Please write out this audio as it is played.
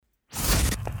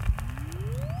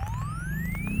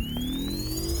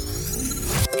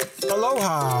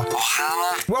Aloha.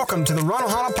 Welcome to the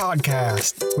RunOhana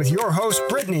podcast with your host,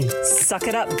 Brittany. Suck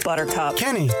it up, Buttercup.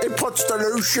 Kenny. It puts the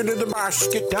lotion in the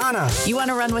basket. Donna. You want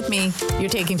to run with me? You're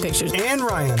taking pictures. And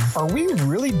Ryan. Are we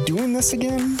really doing this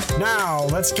again? Now,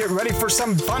 let's get ready for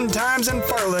some fun times and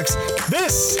fartleks.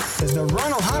 This is the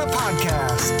RunOhana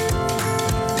podcast.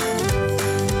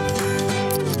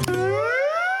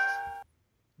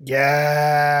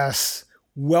 Yes.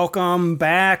 Welcome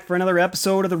back for another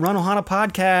episode of the RunOhana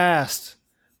podcast.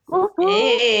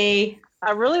 Hey.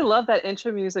 I really love that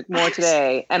intro music more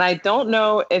today. And I don't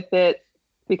know if it's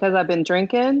because I've been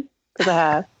drinking, because I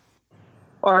have,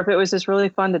 or if it was just really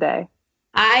fun today.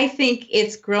 I think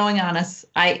it's growing on us.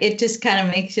 It just kind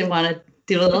of makes you want to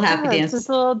do a little happy dance. Just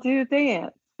a little do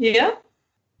dance. Yeah.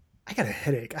 I got a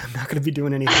headache. I'm not going to be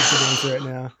doing any happy dance right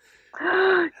now.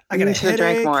 I got You a should have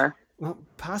headache. drank more. Well,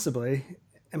 possibly.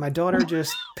 And my daughter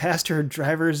just passed her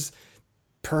driver's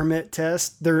permit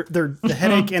test. The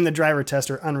headache and the driver test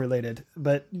are unrelated,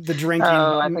 but the drinking,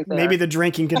 I think they maybe are. the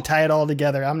drinking could tie it all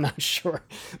together. I'm not sure,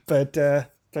 but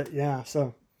yeah.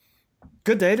 So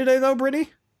good day today, though, Brittany.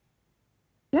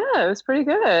 Yeah, it was pretty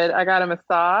good. I got a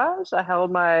massage. I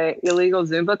held my illegal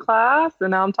Zumba class,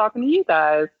 and now I'm talking to you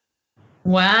guys.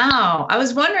 Wow. I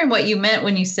was wondering what you meant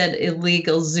when you said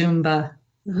illegal Zumba.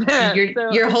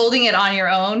 You're holding it on your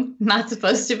own, not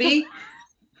supposed to be.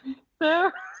 So,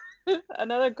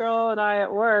 another girl and I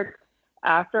at work,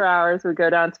 after hours, would go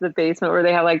down to the basement where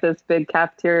they have like this big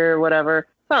cafeteria or whatever.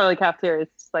 It's not really cafeteria,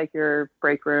 it's just like your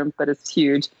break room, but it's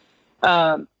huge.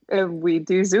 And we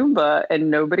do Zumba,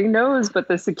 and nobody knows, but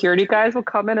the security guys will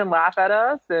come in and laugh at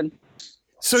us. And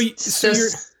So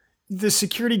the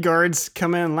security guards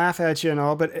come in and laugh at you and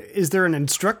all, but is there an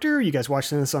instructor? Are you guys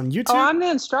watching this on YouTube? oh, I'm the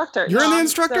instructor. You're the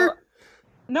instructor?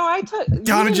 No, I took.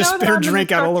 Donna just spit her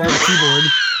drink out all over the keyboard.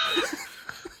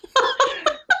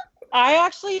 I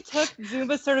actually took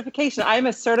Zumba certification. I'm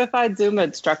a certified Zumba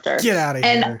instructor. Get out of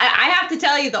And here. I have to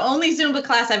tell you, the only Zumba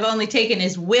class I've only taken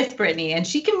is with Brittany, and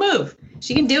she can move.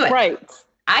 She can do it. Right.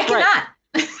 I cannot.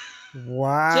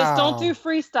 Wow. Just don't do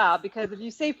freestyle, because if you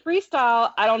say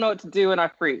freestyle, I don't know what to do and I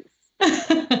freeze.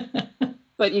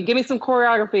 But you give me some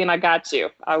choreography and I got you.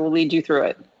 I will lead you through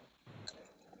it.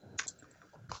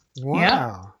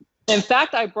 Wow. In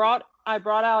fact, I brought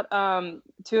out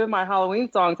two of my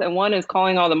Halloween songs, and one is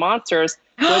Calling All the Monsters,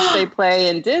 which they play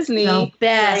in Disney The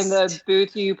best. during the Boo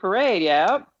to You parade.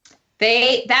 Yeah.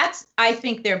 That's, I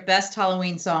think, their best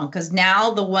Halloween song, because now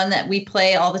the one that we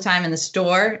play all the time in the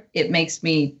store, it makes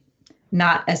me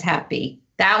not as happy.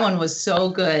 That one was so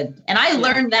good. And I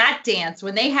learned that dance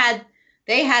when they had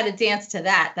a dance to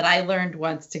that I learned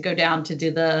once to go down to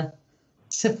do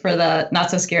for the Not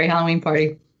So Scary Halloween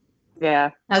party. Yeah.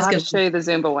 That's I'll have good. to show you the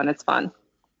Zumba one. It's fun.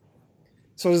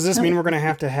 So does this mean we're going to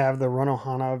have the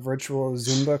RunOhana virtual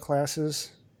Zumba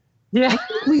classes? Yeah.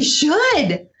 We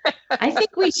should. I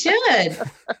think we should.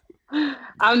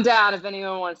 I'm down if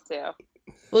anyone wants to.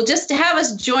 Well, just to have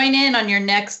us join in on your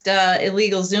next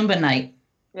illegal Zumba night.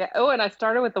 Yeah. Oh, and I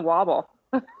started with the wobble.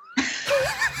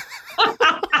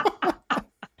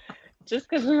 Just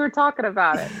because we were talking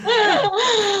about it.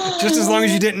 Just as long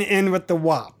as you didn't end with the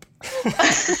WAP.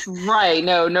 Right.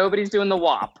 No, nobody's doing the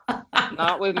WAP.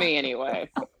 Not with me anyway.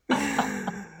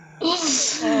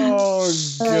 Oh,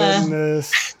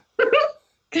 goodness.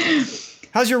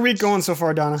 How's your week going so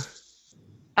far, Donna?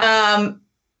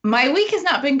 My week has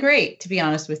not been great, to be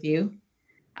honest with you.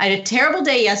 I had a terrible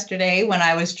day yesterday when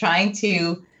I was trying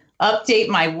to update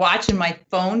my watch and my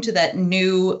phone to that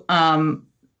new, whatever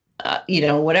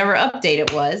update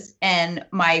it was. And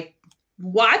my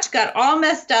watch got all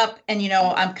messed up. And,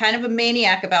 I'm kind of a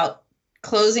maniac about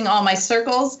closing all my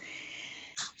circles.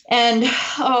 And,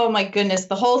 oh, my goodness,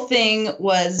 the whole thing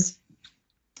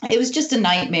it was just a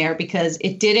nightmare because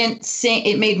it didn't sync.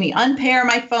 It made me unpair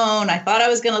my phone. I thought I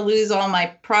was going to lose all my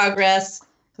progress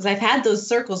because I've had those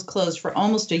circles closed for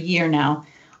almost a year now.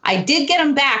 I did get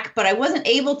them back, but I wasn't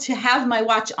able to have my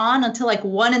watch on until like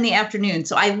 1 p.m.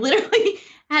 So I literally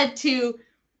had to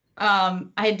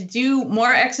do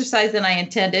more exercise than I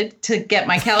intended to get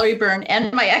my calorie burn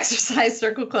and my exercise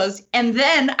circle closed. And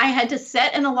then I had to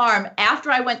set an alarm after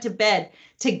I went to bed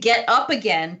to get up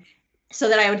again so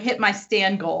that I would hit my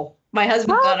stand goal. My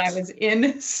husband thought I was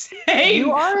insane.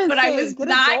 You are insane. But I was Get a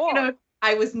not dog.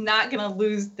 I was not gonna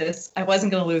lose this. I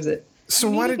wasn't gonna lose it. So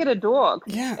You why need to did get a dog.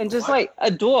 Yeah. And just like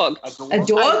a dog. A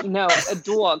dog? No, a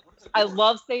dog. I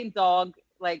love saying dog,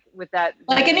 like with that.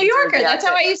 Like a New Yorker. That's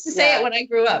how I used to say Yeah. it when I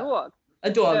grew A up. dog. A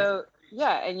dog. So,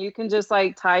 yeah, and you can just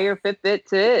like tie your Fitbit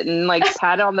to it and like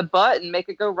pat it on the butt and make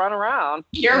it go run around.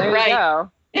 You're There right. You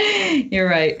go. You're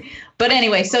right. But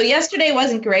anyway, so yesterday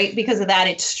wasn't great because of that.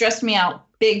 It stressed me out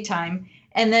big time.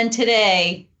 And then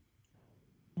today,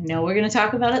 I know we're going to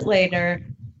talk about it later,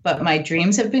 but my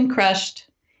dreams have been crushed.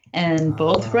 And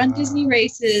both Run Disney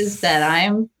races that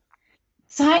I'm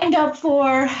signed up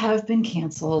for have been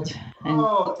canceled. And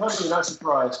totally not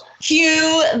surprised.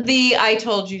 cue the I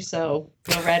told you so.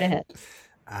 Go right ahead.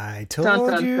 I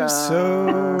told you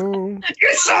so.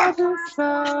 You suck.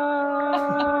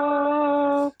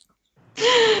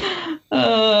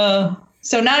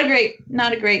 So not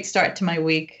a great start to my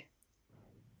week.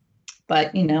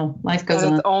 But life goes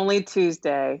on. It's only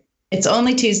Tuesday. It's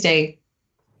only Tuesday.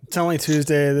 It's only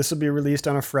Tuesday. This will be released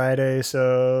on a Friday,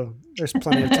 so there's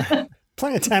plenty of time.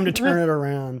 Plenty of time to turn it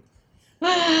around.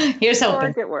 Here's hoping.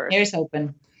 Or get worse. Here's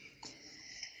hoping.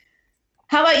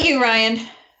 How about you, Ryan?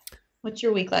 What's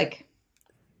your week like?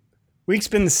 Week's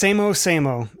been the same-o,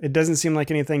 same-o. It doesn't seem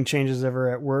like anything changes ever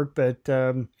at work, but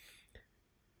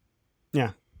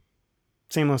yeah,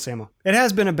 same-o, same-o. It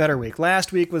has been a better week.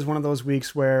 Last week was one of those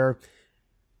weeks where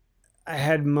I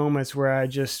had moments where I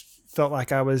just felt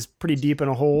like I was pretty deep in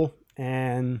a hole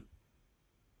and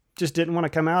just didn't want to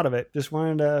come out of it. Just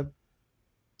wanted to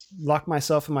lock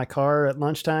myself in my car at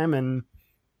lunchtime and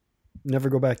never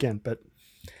go back in. But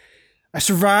I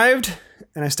survived,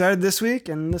 and I started this week,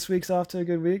 and this week's off to a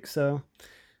good week. So,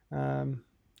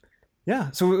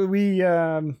 yeah. So we,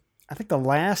 I think the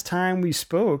last time we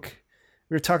spoke,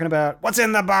 we were talking about what's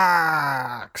in the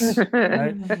box.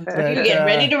 Right? You're getting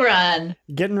ready to run.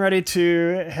 Getting ready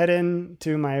to head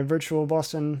into my virtual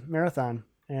Boston Marathon,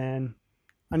 and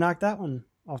I knocked that one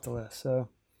off the list. So,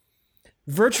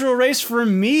 virtual race for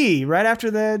me right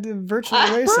after the virtual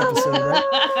race episode.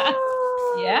 Right?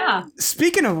 Yeah.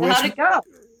 Speaking of which, How'd it go?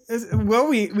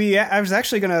 well, I was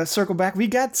actually going to circle back. We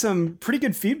got some pretty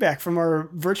good feedback from our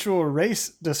virtual race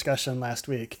discussion last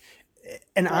week,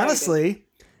 and honestly,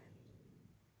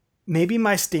 maybe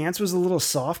my stance was a little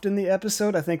soft in the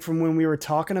episode. I think from when we were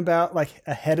talking about like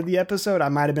ahead of the episode, I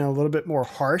might have been a little bit more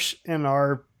harsh in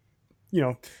our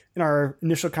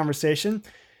initial conversation.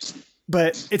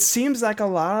 But it seems like a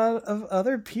lot of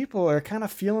other people are kind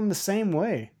of feeling the same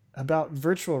way about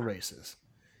virtual races.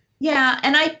 Yeah,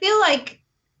 and I feel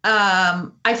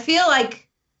like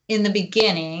in the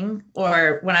beginning,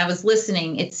 or when I was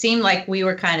listening, it seemed like we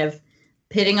were kind of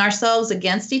pitting ourselves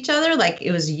against each other, like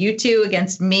it was you two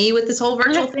against me with this whole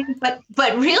virtual thing. But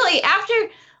really, after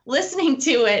listening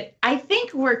to it, I think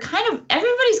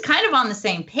everybody's kind of on the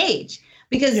same page,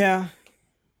 because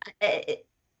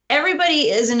everybody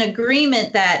is in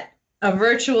agreement that a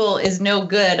virtual is no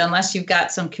good unless you've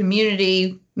got some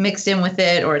community mixed in with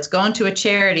it, or it's going to a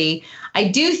charity. I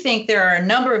do think there are a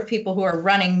number of people who are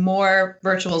running more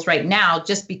virtuals right now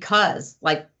just because,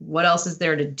 like, what else is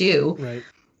there to do? Right.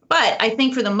 But I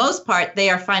think for the most part, they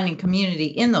are finding community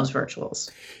in those virtuals.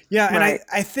 Yeah, and right.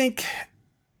 I think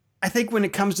when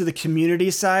it comes to the community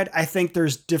side, I think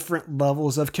there's different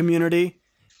levels of community.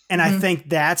 And I think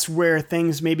that's where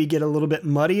things maybe get a little bit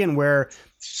muddy, and where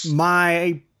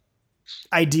my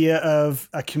idea of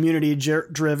a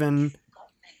community-driven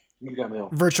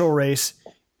virtual race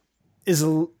is, I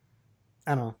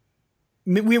don't know.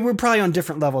 We're probably on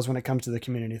different levels when it comes to the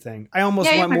community thing. I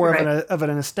almost want more of an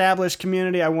established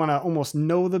community. I want to almost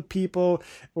know the people,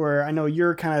 where I know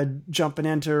you're kind of jumping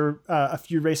into a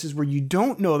few races where you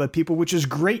don't know the people, which is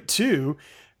great too.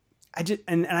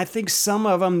 And I think some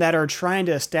of them that are trying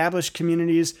to establish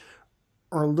communities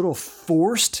are a little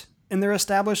forced in their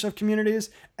establish of communities.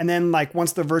 And then like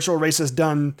once the virtual race is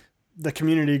done, the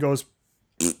community goes,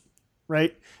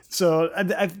 right? So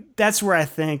that's where I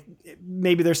think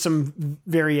maybe there's some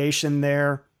variation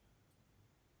there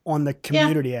on the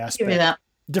community aspect.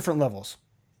 Different levels.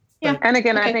 Yeah. And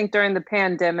again, I think during the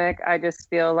pandemic, I just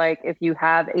feel like if you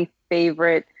have a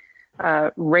favorite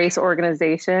race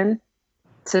organization,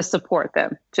 to support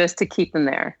them, just to keep them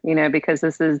there, because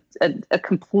this is a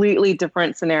completely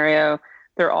different scenario.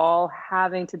 They're all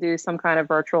having to do some kind of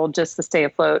virtual just to stay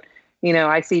afloat.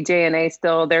 I see JNA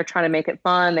still, they're trying to make it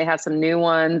fun. They have some new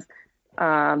ones,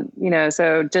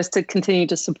 so just to continue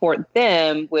to support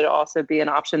them would also be an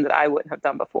option that I wouldn't have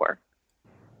done before.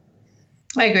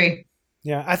 I agree.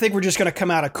 Yeah. I think we're just going to come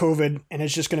out of COVID and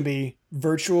it's just going to be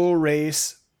virtual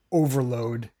race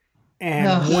overload.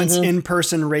 And once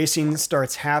in-person racing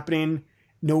starts happening,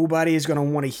 nobody is going to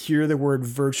want to hear the word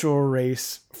virtual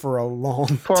race for a long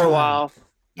time. For a while.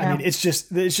 I mean, it's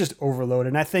just overload.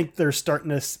 And I think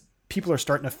people are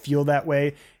starting to feel that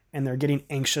way, and they're getting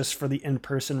anxious for the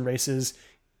in-person races.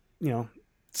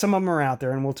 Some of them are out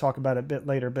there, and we'll talk about it a bit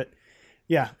later. But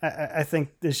yeah, I think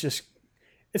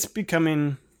it's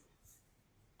becoming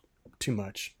too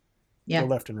much. Yeah. go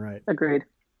left and right. Agreed.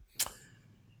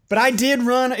 But I did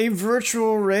run a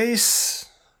virtual race,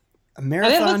 a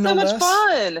marathon, And it looked so no much less.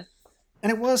 fun.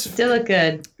 And it was Still look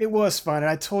good. It was fun. And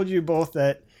I told you both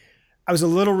that I was a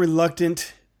little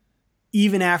reluctant,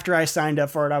 even after I signed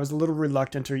up for it. I was a little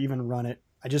reluctant to even run it.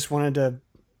 I just wanted to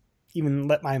even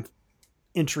let my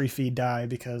entry fee die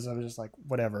because I was just like,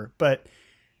 whatever. But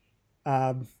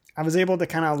I was able to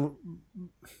kind of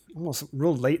almost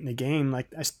real late in the game. Like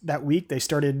that week, they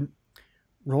started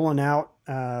rolling out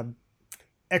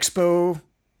expo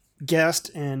guest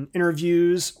and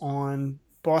interviews on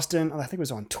Boston. I think it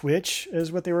was on Twitch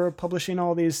is what they were publishing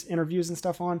all these interviews and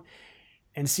stuff on.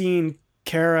 And seeing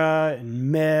Kara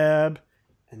and Meb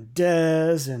and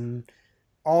Dez and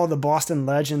all the Boston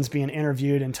legends being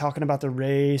interviewed and talking about the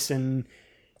race and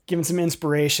giving some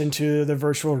inspiration to the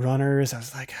virtual runners. I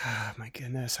was like, oh my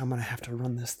goodness, I'm going to have to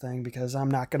run this thing because I'm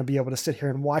not going to be able to sit here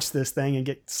and watch this thing and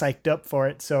get psyched up for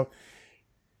it. So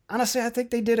honestly, I think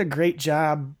they did a great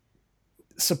job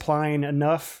supplying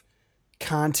enough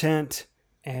content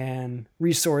and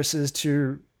resources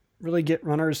to really get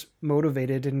runners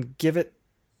motivated and give it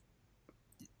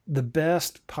the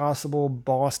best possible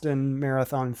Boston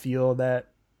marathon feel that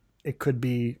it could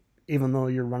be, even though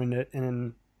you're running it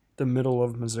in the middle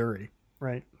of Missouri,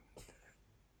 right?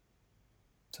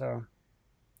 So,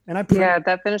 and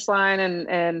that finish line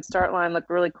and start line looked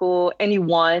really cool. And you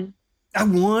won. I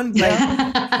won. Like,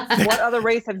 what other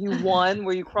race have you won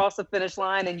where you crossed the finish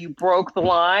line and you broke the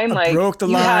line? I broke the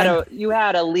line. You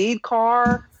had a lead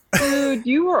car. Dude,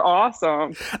 you were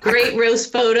awesome. Great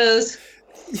roast photos.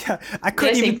 Yeah, I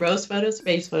couldn't even roast photos,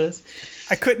 face photos.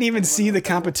 I couldn't even see the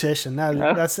competition.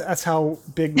 That's how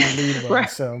big my lead was. Right.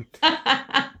 So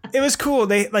it was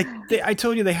cool. I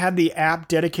told you they had the app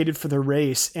dedicated for the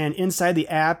race, and inside the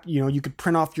app, you could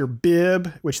print off your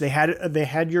bib, which they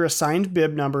had your assigned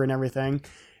bib number and everything.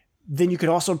 Then you could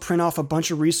also print off a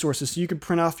bunch of resources. So you could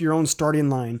print off your own starting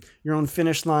line, your own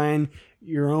finish line,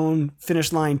 your own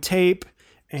finish line tape,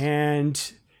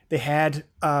 and they had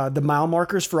the mile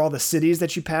markers for all the cities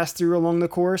that you passed through along the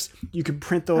course. You could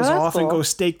print those off and go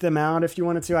stake them out if you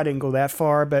wanted to. I didn't go that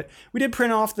far, but we did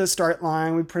print off the start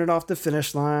line. We printed off the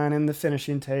finish line and the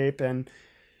finishing tape, and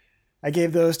I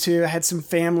gave those to. I had some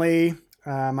family,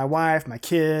 my wife, my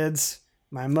kids,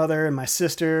 my mother, and my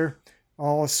sister,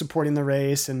 all supporting the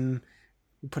race, and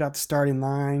we put out the starting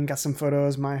line, got some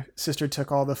photos. My sister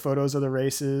took all the photos of the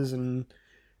races, and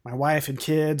my wife and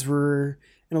kids were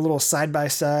in a little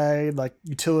side-by-side, like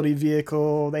utility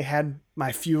vehicle. They had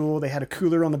my fuel. They had a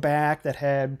cooler on the back that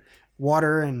had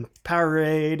water and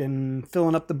Powerade and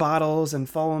filling up the bottles and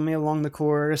following me along the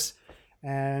course.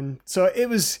 And so it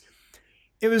was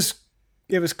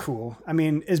cool. I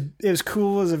mean, as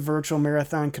cool as a virtual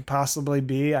marathon could possibly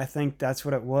be. I think that's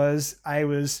what it was. I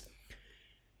was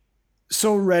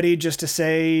so ready just to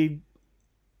say,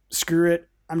 screw it.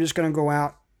 I'm just going to go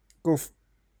out,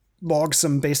 log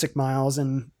some basic miles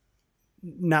and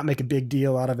not make a big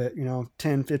deal out of it,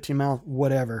 10, 15 miles,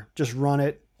 whatever, just run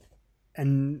it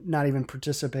and not even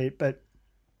participate. But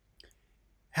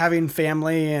having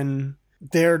family and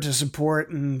there to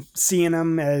support and seeing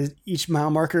them as each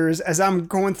mile markers, as I'm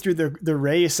going through the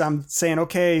race, I'm saying,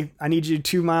 okay, I need you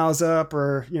 2 miles up,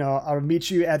 or, I'll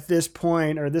meet you at this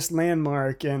point or this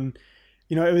landmark. And,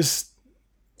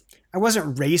 I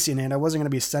wasn't racing it. I wasn't going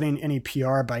to be setting any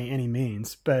PR by any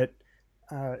means, but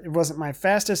it wasn't my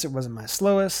fastest. It wasn't my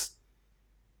slowest.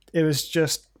 It was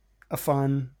just a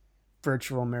fun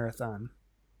virtual marathon.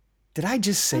 Did I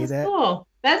just say that? Cool.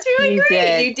 That's really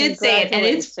great. You did say it, and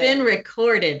it's been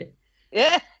recorded.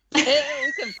 Yeah. We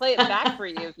can play it back for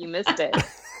you if you missed it.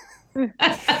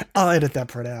 I'll edit that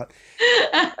part out.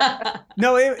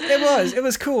 No, it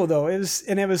was cool though. It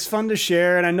was fun to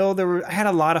share. And I know I had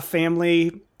a lot of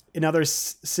family in other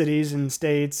cities and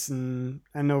states, and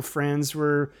I know friends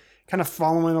were kind of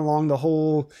following along the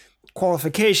whole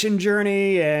qualification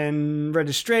journey and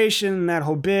registration, that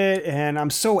whole bit. And I'm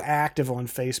so active on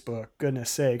Facebook, goodness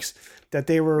sakes, that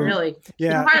they were really, yeah,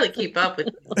 you can hardly keep up with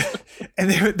and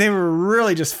they were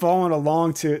really just following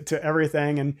along to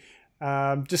everything.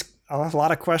 And just a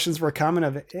lot of questions were coming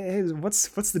of, hey,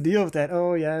 what's the deal with that?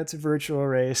 Oh yeah, it's a virtual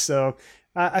race. So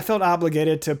I felt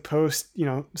obligated to post,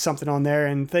 something on there,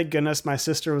 and thank goodness my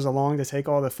sister was along to take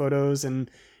all the photos,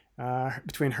 and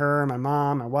between her, my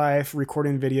mom, my wife,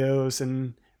 recording videos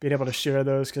and being able to share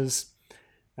those, because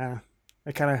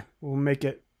it kind of will make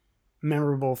it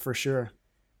memorable for sure.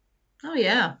 Oh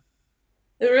yeah,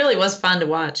 it really was fun to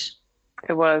watch.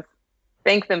 It was.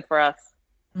 Thank them for us.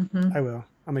 Mm-hmm. I will.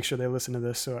 I'll make sure they listen to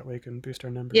this so that way we can boost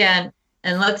our numbers. Yeah,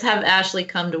 And let's have Ashley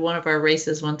come to one of our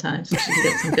races one time so she can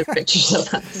get some good pictures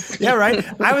of us. Yeah, right.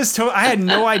 I had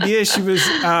no idea she was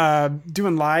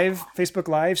doing Facebook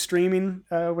live streaming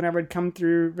whenever I'd come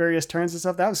through various turns and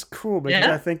stuff. That was cool because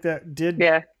I think that did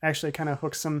actually kind of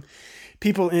hook some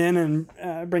people in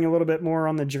and bring a little bit more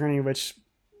on the journey, which,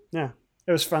 it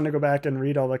was fun to go back and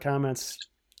read all the comments.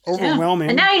 Overwhelming.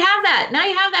 And now you have that. Now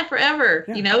you have that forever.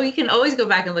 Yeah. You can always go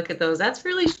back and look at those. That's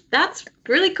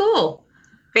really cool.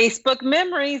 Facebook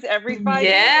memories every 5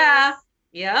 years. Yeah.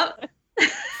 Yep.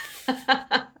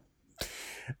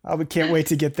 We can't wait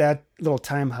to get that little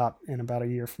time hop in about a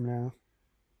year from now.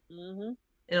 Mm-hmm.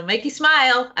 It'll make you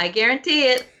smile. I guarantee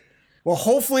it. Well,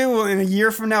 hopefully in a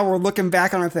year from now, we're looking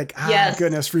back on it and think,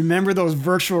 goodness, remember those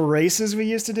virtual races we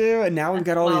used to do? And now we've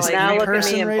got all these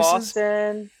in-person races.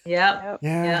 Boston. Yep.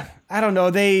 Yeah. I don't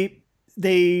know.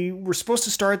 They were supposed to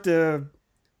start the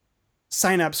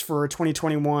signups for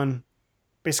 2021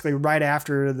 basically right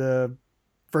after the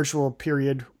virtual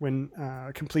period when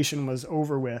completion was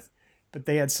over with. But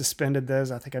they had suspended those.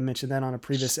 I think I mentioned that on a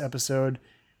previous episode.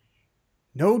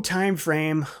 No time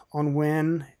frame on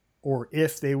when or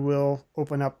if they will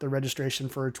open up the registration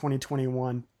for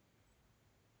 2021.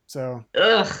 So.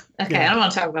 Okay, I don't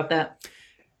want to talk about that.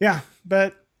 Yeah,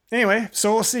 but anyway,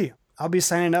 so we'll see. I'll be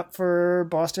signing up for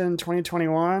Boston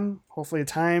 2021. Hopefully the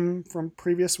time from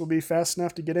previous will be fast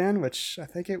enough to get in, which I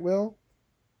think it will.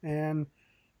 And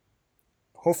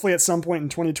hopefully at some point in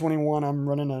 2021, I'm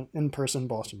running an in-person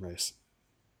Boston race.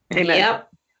 Amen. Yep.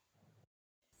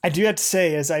 I do have to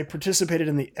say, as I participated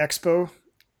in the expo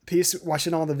piece,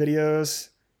 watching all the videos,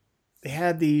 they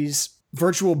had these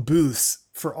virtual booths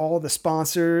for all the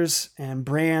sponsors and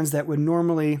brands that would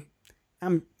normally,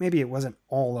 maybe it wasn't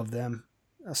all of them,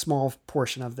 a small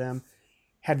portion of them,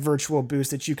 had virtual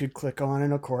booths that you could click on.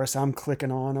 And of course, I'm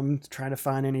clicking on them, trying to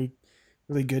find any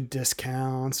really good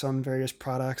discounts on various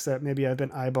products that maybe I've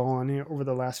been eyeballing over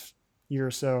the last year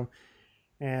or so.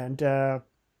 And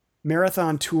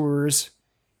Marathon Tours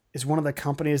is one of the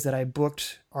companies that I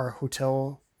booked our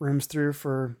hotel rooms through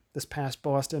for this past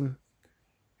Boston.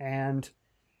 And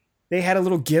they had a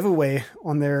little giveaway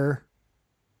on their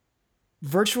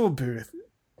virtual booth.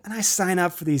 And I sign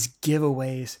up for these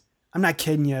giveaways. I'm not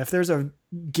kidding you. If there's a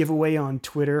giveaway on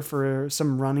Twitter for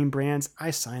some running brands,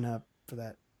 I sign up for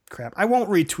that crap. I won't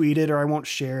retweet it or I won't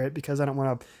share it because I don't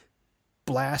want to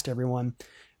blast everyone.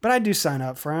 But I do sign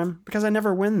up for them because I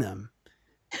never win them.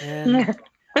 And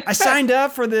I signed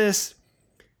up for this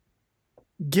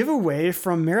giveaway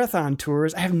from Marathon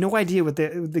Tours. I have no idea what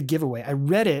the giveaway. I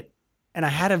read it and I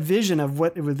had a vision of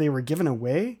what they were giving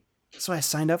away. So I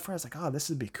signed up for it. I was like, oh, this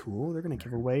would be cool. They're going to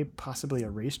give away possibly a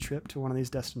race trip to one of these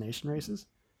destination races.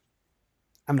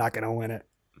 I'm not going to win it.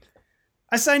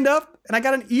 I signed up and I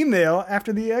got an email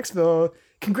after the expo.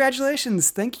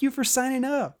 Congratulations. Thank you for signing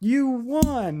up. You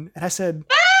won. And I said,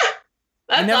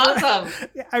 that's awesome.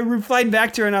 I replied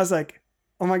back to her and I was like,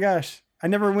 oh my gosh, I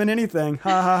never win anything.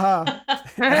 Ha ha ha.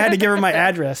 I had to give her my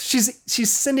address.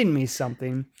 She's sending me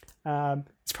something.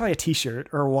 It's probably a t-shirt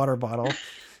or a water bottle,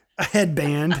 a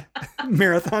headband,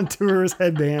 Marathon Tours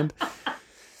headband.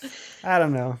 I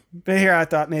don't know. But here I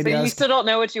thought maybe. So you still don't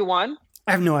know what you won?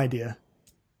 I have no idea.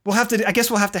 I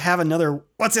guess we'll have to have another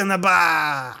what's in the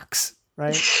box,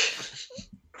 right?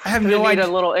 I have no idea. We need a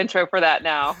little intro for that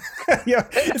now. Yeah,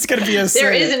 it's going to be a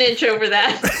There is an intro for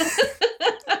that.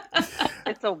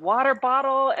 It's a water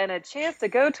bottle and a chance to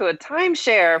go to a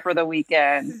timeshare for the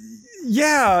weekend.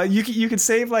 Yeah, you could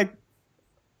save like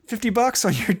 $50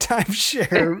 on your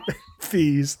timeshare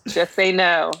fees. Just say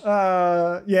no.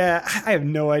 Yeah, I have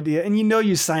no idea. And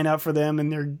you sign up for them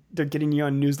and they're getting you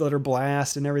on newsletter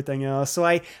blast and everything else. So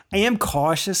I am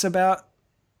cautious about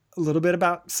a little bit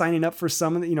about signing up for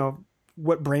some of the,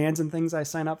 what brands and things I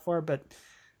sign up for, but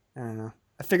I don't know.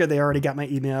 I figured they already got my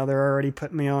email. They're already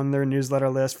putting me on their newsletter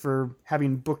list for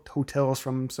having booked hotels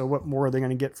from them. So what more are they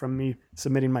going to get from me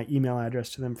submitting my email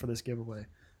address to them for this giveaway?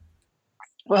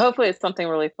 Well, hopefully it's something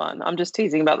really fun. I'm just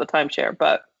teasing about the timeshare,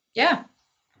 but yeah,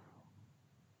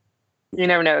 you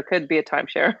never know. It could be a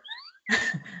timeshare.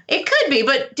 It could be,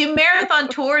 but do Marathon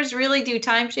Tours really do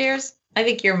timeshares? I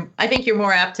think you're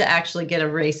more apt to actually get a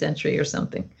race entry or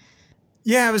something.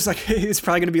 Yeah, I was like, it's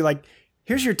probably going to be like,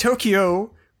 here's your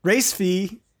Tokyo race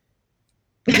fee.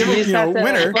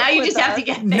 Winner. Now you just have to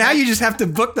get there. Now you just have to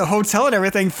book the hotel and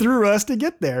everything through us to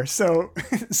get there. So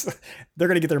they're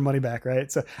going to get their money back,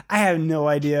 right? So I have no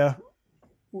idea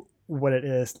what it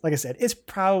is. Like I said, it's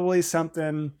probably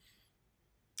something.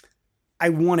 I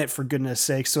want it for goodness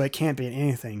sake, so it can't be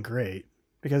anything great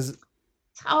because.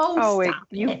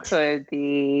 You could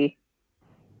be.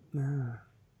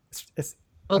 It's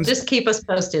Well, just keep us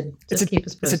posted. Just keep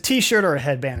us posted. It's a T-shirt or a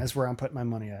headband is where I'm putting my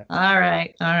money at. All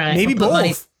right. Maybe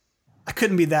both. I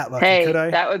couldn't be that lucky, could I?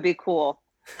 That would be cool.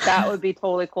 That would be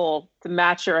totally cool to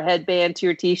match your headband to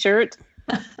your T-shirt.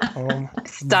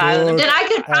 Style. Then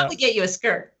I could probably get you a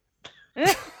skirt.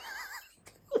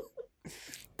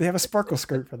 They have a sparkle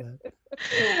skirt for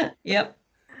that. Yep.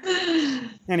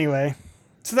 Anyway,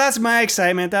 so that's my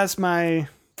excitement. That's my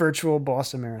virtual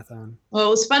Boston Marathon. Well, it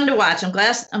was fun to watch.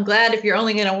 I'm glad if you're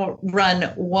only going to run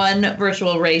one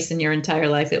virtual race in your entire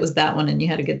life, it was that one, and you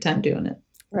had a good time doing it.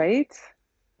 Right?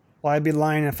 Well, I'd be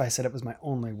lying if I said it was my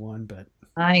only one, but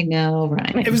I know,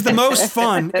 right? It was the most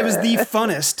fun. It was the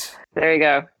funnest. There you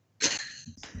go.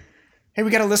 Hey,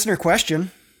 we got a listener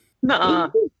question. Nuh-uh.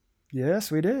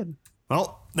 Yes, we did.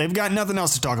 Well, they've got nothing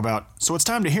else to talk about, so it's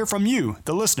time to hear from you,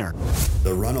 the listener.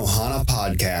 The Run Ohana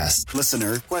Podcast.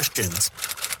 Listener questions.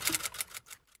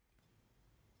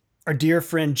 Our dear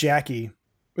friend Jackie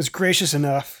was gracious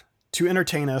enough to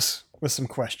entertain us with some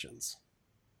questions.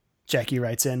 Jackie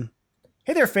writes in,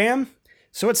 "Hey there, fam.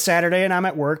 So it's Saturday and I'm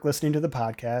at work listening to the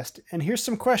podcast, and here's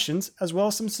some questions as well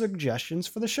as some suggestions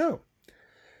for the show.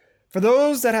 For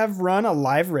those that have run a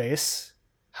live race,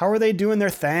 how are they doing their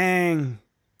thing?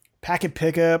 Packet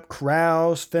pickup,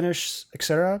 corrals, finish,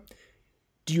 etc.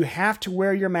 Do you have to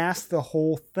wear your mask the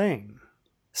whole thing?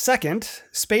 Second,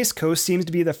 Space Coast seems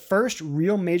to be the first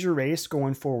real major race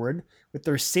going forward with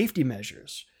their safety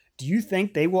measures. Do you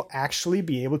think they will actually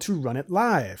be able to run it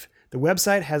live? The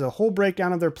website has a whole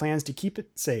breakdown of their plans to keep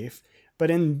it safe,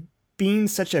 but in being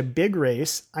such a big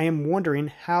race, I am wondering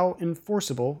how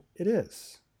enforceable it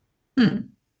is."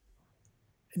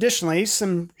 Additionally,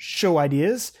 some show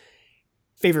ideas.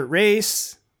 Favorite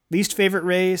race, least favorite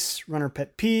race, runner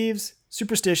pet peeves,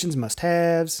 superstitions,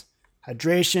 must-haves,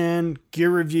 hydration, gear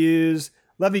reviews.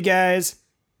 Love you guys.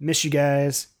 Miss you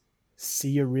guys. See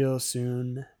you real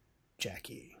soon,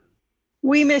 Jackie.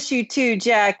 We miss you too,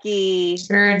 Jackie.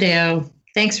 Sure do.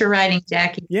 Thanks for writing,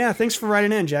 Jackie. Yeah, thanks for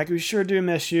writing in, Jackie. We sure do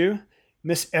miss you.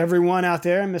 Miss everyone out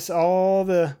there. Miss all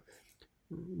the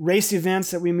race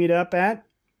events that we meet up at.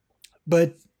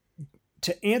 But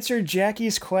to answer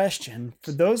Jackie's question,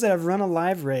 for those that have run a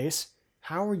live race,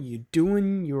 how are you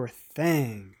doing your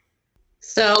thing?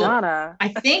 So Donna. I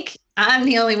think I'm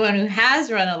the only one who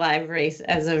has run a live race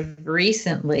as of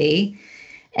recently.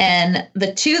 And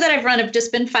the two that I've run have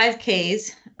just been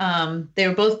 5Ks. They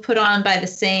were both put on by the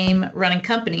same running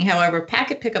company. However,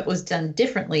 packet pickup was done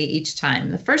differently each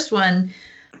time. The first one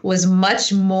was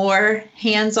much more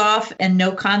hands-off and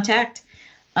no contact.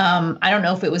 I don't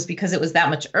know if it was because it was that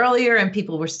much earlier and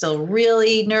people were still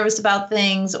really nervous about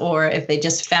things, or if they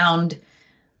just found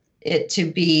it to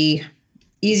be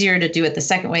easier to do it the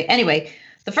second way. Anyway,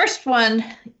 the first one,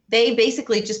 they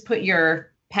basically just put your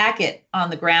packet on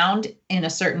the ground in a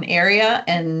certain area,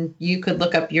 and you could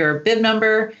look up your bib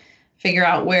number, figure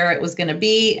out where it was going to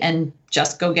be, and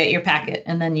just go get your packet,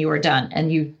 and then you were done.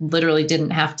 And you literally didn't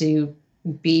have to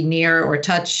be near or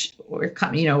touch or,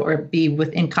 or be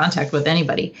in contact with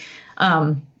anybody.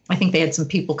 I think they had some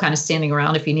people kind of standing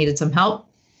around if you needed some help.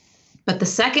 But the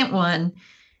second one,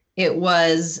 it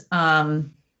was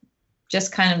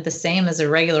just kind of the same as a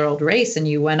regular old race, and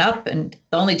you went up, and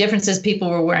the only difference is people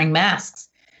were wearing masks.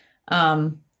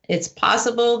 It's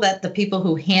possible that the people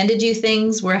who handed you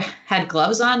things had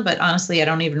gloves on, but honestly, I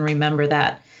don't even remember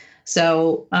that.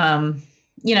 So,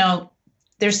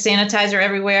 there's sanitizer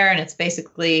everywhere, and it's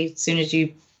basically as soon as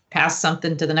you pass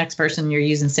something to the next person, you're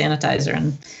using sanitizer,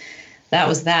 and that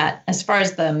was that. As far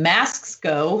as the masks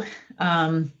go,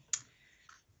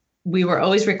 we were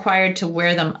always required to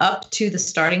wear them up to the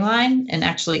starting line and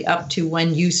actually up to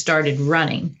when you started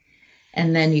running,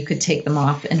 and then you could take them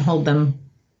off and hold them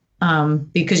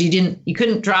because you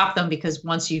couldn't drop them, because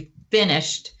once you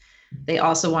finished, they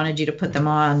also wanted you to put them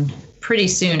on pretty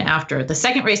soon after. The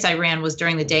second race I ran was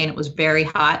during the day, and it was very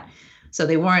hot. So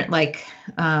they weren't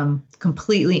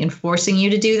completely enforcing you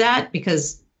to do that,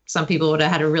 because some people would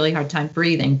have had a really hard time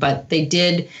breathing, but they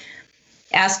did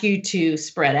ask you to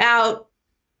spread out.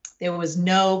 There was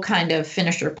no kind of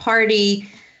finisher party.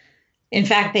 In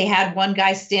fact, they had one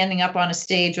guy standing up on a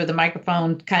stage with a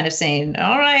microphone kind of saying,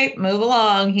 "All right, move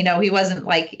along." He wasn't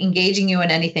engaging you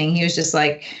in anything. He was just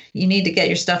like, "You need to get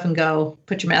your stuff and go.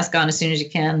 Put your mask on as soon as you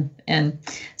can." And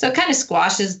so it kind of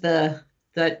squashes that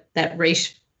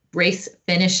race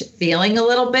finish feeling a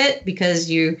little bit, because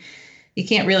you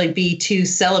can't really be too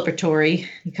celebratory.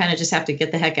 You kind of just have to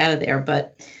get the heck out of there.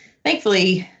 But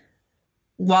thankfully,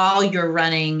 while you're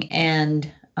running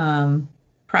and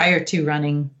prior to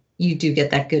running, you do get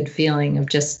that good feeling of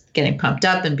just getting pumped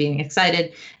up and being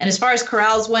excited. And as far as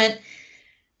corrals went,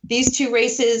 these two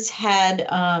races had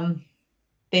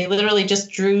They literally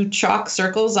just drew chalk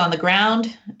circles on the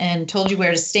ground and told you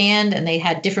where to stand, and they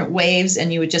had different waves,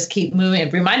 and you would just keep moving.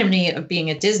 It reminded me of being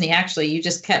at Disney, actually. You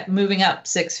just kept moving up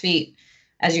 6 feet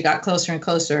as you got closer and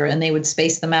closer, and they would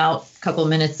space them out a couple of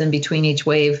minutes in between each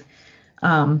wave,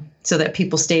 so that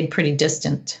people stayed pretty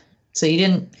distant. So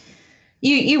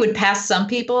you would pass some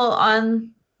people on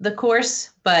the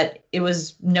course, but it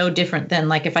was no different than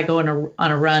like if I go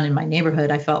on a run in my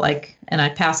neighborhood. I felt like, and I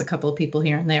pass a couple of people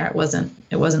here and there. It wasn't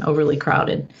overly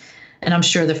crowded, and I'm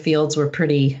sure the fields were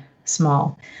pretty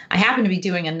small. I happened to be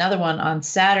doing another one on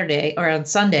Saturday or on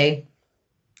Sunday,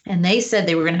 and they said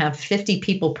they were going to have 50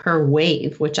 people per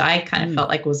wave, which I kind of felt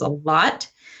like was a lot,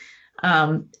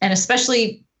 and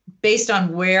especially based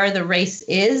on where the race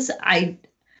is,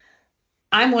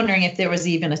 I'm wondering if there was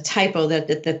even a typo that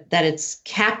it's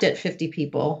capped at 50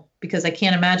 people, because I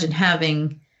can't imagine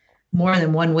having more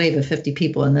than one wave of 50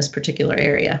 people in this particular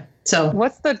area. So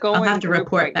what's the going I'll have to group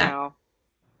report right back. now?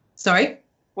 Sorry?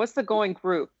 What's the going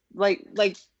group? Like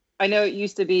I know it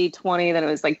used to be 20, then it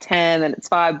was like 10, then it's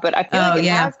 5, but I feel like it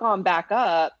has gone back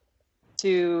up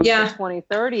to 20,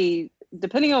 30,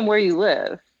 depending on where you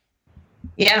live.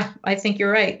 Yeah, I think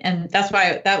you're right. And that's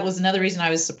why that was another reason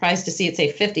I was surprised to see it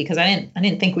say 50, because I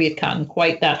didn't think we had gotten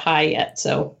quite that high yet.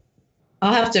 So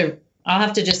I'll have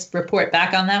to just report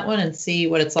back on that one and see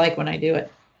what it's like when I do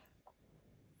it.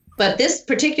 But this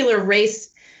particular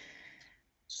race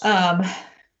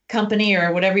company,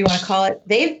 or whatever you want to call it,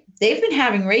 they've been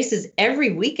having races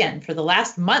every weekend for the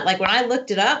last month. Like when I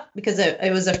looked it up, because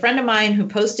it was a friend of mine who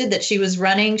posted that she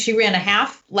ran a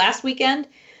half last weekend,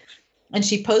 and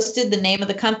she posted the name of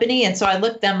the company. And so I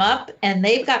looked them up, and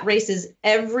they've got races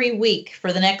every week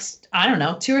for the next,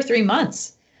 2 or 3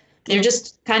 months. They're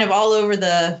just kind of all over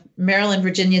the Maryland,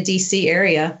 Virginia, DC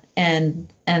area. And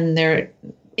they're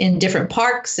in different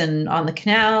parks and on the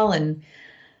canal. And,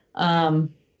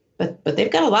 but they've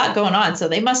got a lot going on. So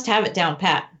they must have it down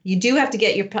pat. You do have to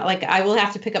get I will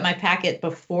have to pick up my packet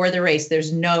before the race.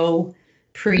 There's no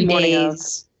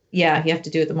pre-days. Yeah, you have to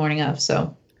do it the morning of.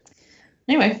 So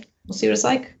anyway, we'll see what it's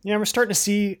like. Yeah, we're starting to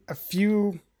see a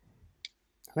few,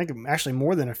 I think actually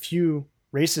more than a few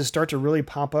races start to really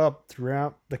pop up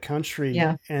throughout the country.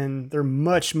 Yeah. And they're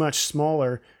much, much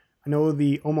smaller. I know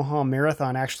the Omaha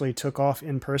Marathon actually took off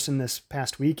in person this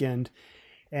past weekend.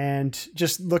 And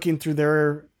just looking through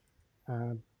their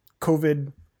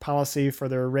COVID policy for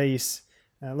their race,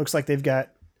 it looks like they've got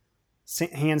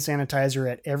hand sanitizer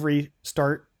at every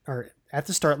start, or at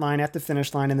the start line, at the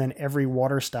finish line, and then every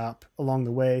water stop along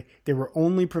the way. They were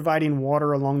only providing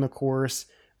water along the course.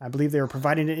 I believe they were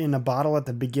providing it in a bottle at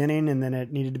the beginning, and then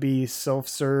it needed to be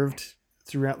self-served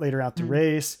later out the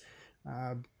race.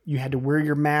 You had to wear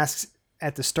your masks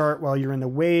at the start while you're in the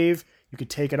wave. You could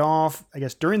take it off, I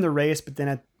guess, during the race, but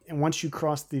then and once you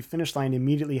crossed the finish line,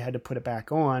 immediately had to put it back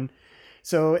on.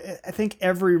 So I think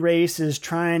every race is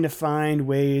trying to find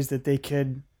ways that they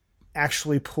could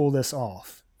actually pull this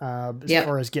off. As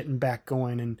far as getting back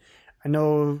going. And I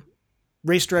know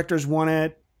race directors want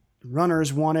it,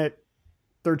 runners want it.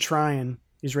 They're trying.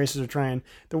 These races are trying.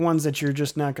 The ones that you're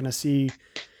just not going to see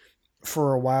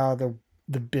for a while,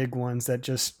 the big ones that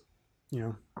just,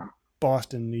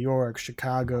 Boston, New York,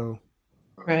 Chicago.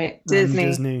 Right.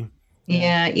 Disney.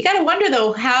 Yeah. You got to wonder,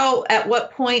 though, at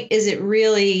what point is it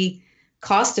really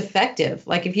cost effective?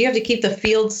 Like if you have to keep the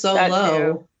field so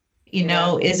low,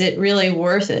 is it really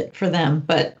worth it for them?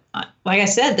 But like I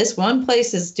said, this one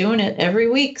place is doing it every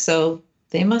week, so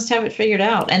they must have it figured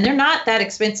out. And they're not that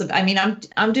expensive. I mean,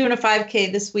 I'm doing a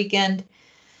 5K this weekend,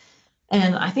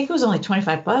 and I think it was only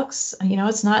 $25.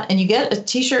 It's not. And you get a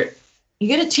t-shirt. You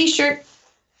get a t-shirt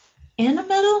and a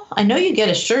medal. I know you get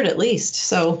a shirt at least.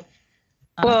 So.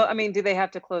 Well, I mean, do they have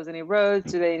to close any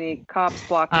roads? Do they need cops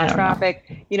blocking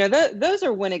traffic? Those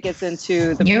are when it gets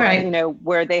into the point,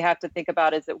 where they have to think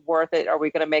about, is it worth it? Are we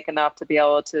going to make enough to be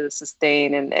able to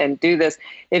sustain and do this?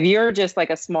 If you're just like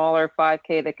a smaller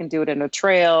 5K that can do it in a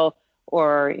trail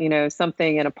or,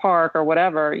 something in a park or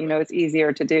whatever, it's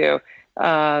easier to do.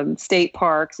 State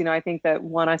parks, I think that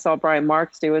one I saw Brian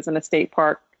Marks do was in a state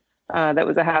park that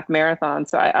was a half marathon.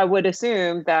 So I would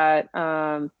assume that,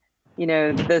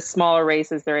 the smaller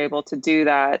races, they're able to do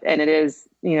that. And it is,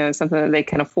 something that they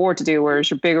can afford to do. Whereas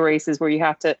your bigger races where you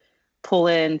have to pull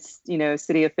in,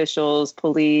 city officials,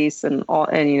 police and all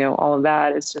of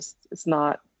that, it's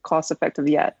not cost effective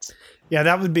yet. Yeah,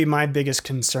 that would be my biggest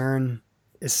concern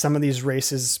is some of these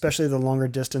races, especially the longer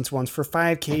distance ones. For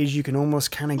 5Ks, you can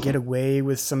almost kind of get away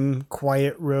with some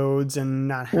quiet roads and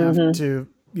not have to,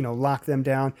 lock them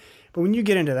down. But when you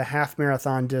get into the half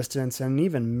marathon distance and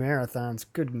even marathons,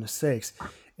 goodness sakes,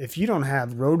 if you don't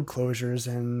have road closures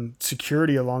and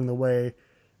security along the way,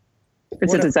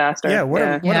 It's a disaster. Yeah, what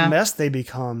a mess they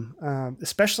become,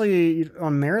 especially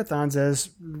on marathons as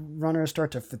runners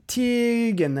start to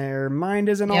fatigue and their mind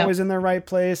isn't always in the right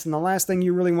place. And the last thing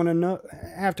you really want to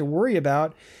have to worry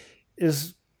about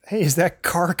is, hey, is that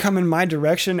car coming my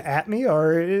direction at me,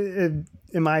 or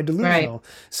am I delusional? Right.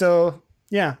 So,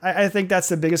 yeah, I think that's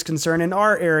the biggest concern. In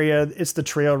our area, it's the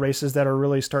trail races that are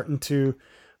really starting to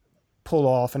pull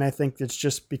off. And I think it's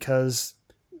just because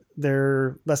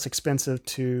they're less expensive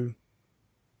to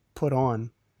put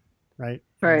on, right?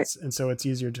 And so it's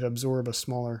easier to absorb a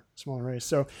smaller race.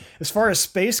 So as far as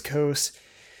Space Coast,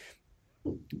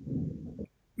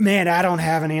 man, I don't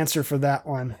have an answer for that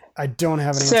one. I don't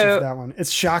have an answer for that one.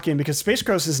 It's shocking because Space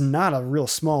Coast is not a real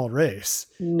small race.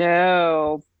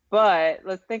 No, but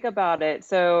let's think about it.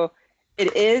 So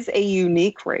it is a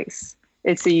unique race.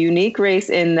 It's a unique race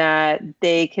in that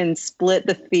they can split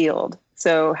the field.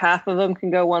 So half of them can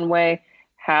go one way,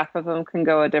 half of them can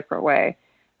go a different way.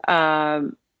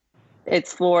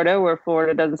 It's Florida, where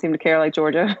Florida doesn't seem to care like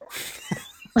Georgia.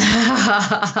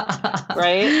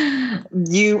 Right?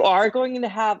 You are going to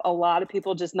have a lot of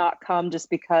people just not come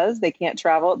just because they can't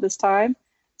travel at this time.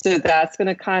 So that's going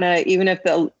to kind of, even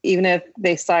if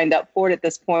they signed up for it at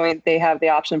this point, they have the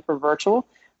option for virtual.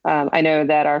 I know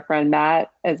that our friend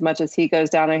Matt, as much as he goes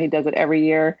down there, he does it every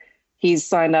year. He's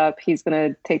signed up. He's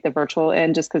going to take the virtual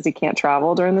in just because he can't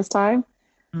travel during this time.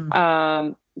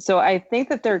 So I think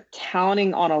that they're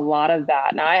counting on a lot of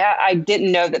that. Now, I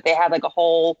didn't know that they had like a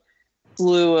whole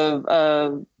slew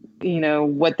of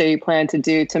what they plan to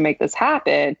do to make this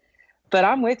happen. But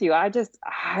I'm with you. I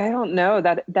don't know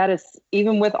that is,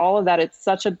 even with all of that, it's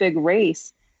such a big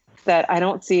race that I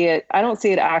don't see it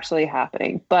actually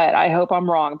happening. But I hope I'm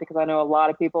wrong, because I know a lot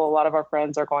of our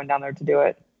friends are going down there to do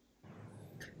it.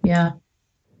 Yeah.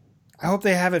 I hope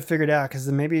they have it figured out, because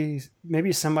then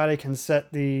maybe somebody can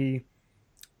set the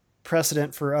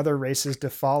precedent for other races to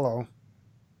follow.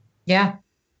 Yeah.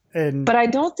 But I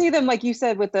don't see them, like you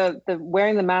said, with the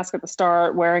wearing the mask at the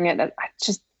start, wearing it.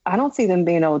 I don't see them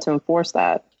being able to enforce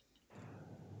that.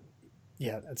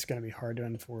 Yeah, that's going to be hard to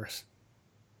enforce.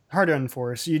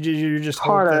 You just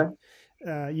harder.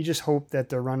 You just hope that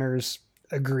the runners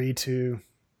agree to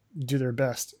do their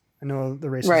best. I know the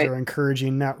races are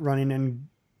encouraging not running in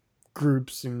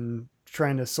groups and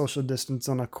trying to social distance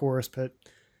on a course, but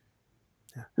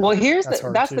yeah, well,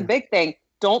 that's the big thing.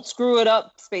 Don't screw it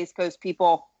up, Space Coast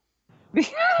people. Yeah,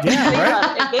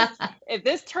 right. If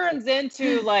this turns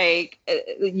into like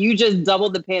you just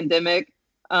doubled the pandemic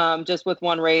just with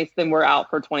one race, then we're out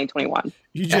for 2021.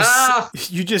 You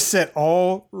just set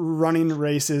all running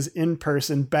races in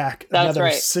person back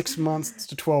another 6 months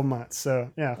to 12 months. So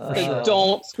yeah, for sure.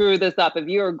 Don't screw this up. If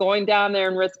you are going down there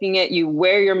and risking it, you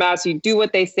wear your mask, you do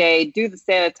what they say, do the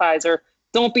sanitizer.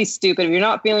 Don't be stupid. If you're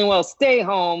not feeling well, stay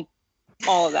home.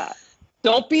 All of that.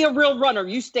 Don't be a real runner.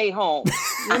 You stay home.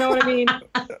 You know what I mean?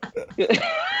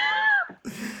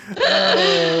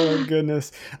 Oh,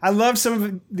 goodness. I love some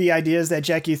of the ideas that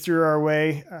Jackie threw our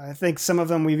way. I think some of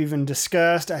them we've even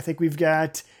discussed. I think we've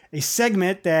got a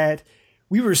segment that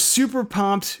we were super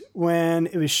pumped when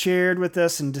it was shared with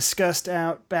us and discussed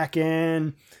out back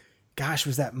in,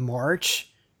 was that March?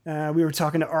 We were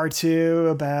talking to R2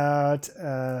 about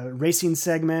a racing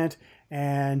segment,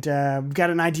 and we've got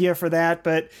an idea for that,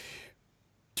 but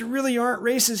there really aren't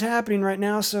races happening right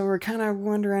now, so we're kind of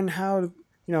wondering how to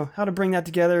bring that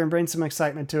together and bring some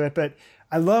excitement to it. But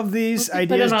I love these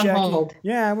ideas, Jackie. Hold.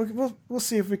 Yeah, we'll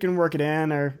see if we can work it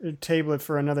in or table it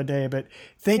for another day. But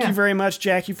thank you very much,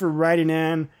 Jackie, for writing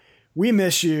in. We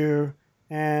miss you,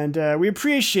 and we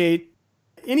appreciate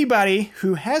anybody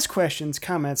who has questions,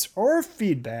 comments, or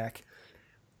feedback.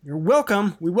 You're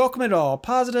welcome. We welcome it all,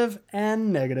 positive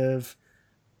and negative.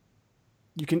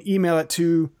 You can email it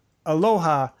to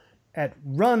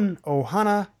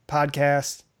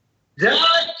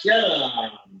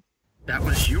aloha@runohanapodcast.com. That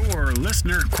was your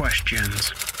listener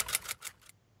questions.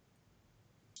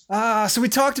 So we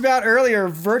talked about earlier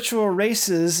virtual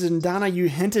races, and Donna, you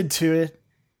hinted to it.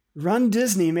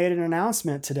 RunDisney made an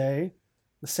announcement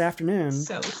this afternoon.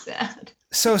 So sad.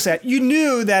 So sad. You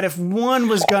knew that if one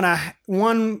was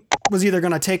either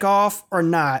gonna take off or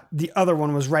not, the other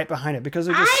one was right behind it, because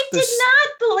I did not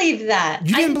believe that.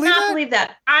 You didn't believe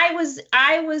that?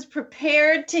 I was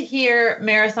prepared to hear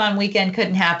Marathon Weekend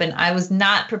couldn't happen. I was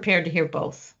not prepared to hear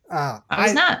both. I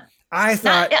was not. I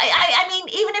thought. I mean,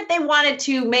 even if they wanted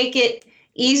to make it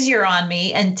easier on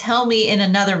me and tell me in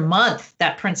another month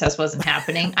that Princess wasn't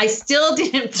happening, I still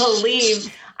didn't believe.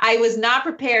 I was not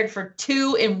prepared for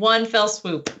two in one fell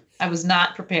swoop. I was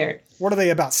not prepared. What are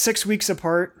they, about 6 weeks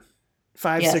apart?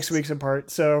 5, Yes. 6 weeks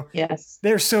apart. So Yes.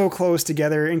 they're so close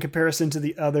together in comparison to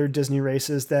the other Disney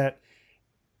races that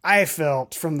I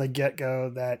felt from the get-go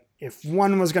that if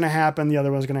one was going to happen, the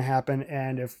other was going to happen.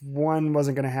 And if one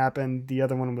wasn't going to happen, the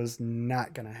other one was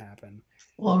not going to hapen.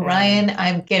 Well, Ryan,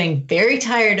 I'm getting very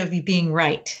tired of you being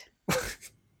right.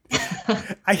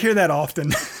 I hear that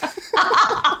often.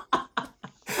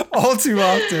 All too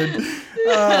often.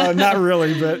 Not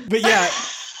really, but yeah,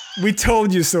 we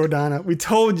told you so, Donna. We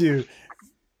told you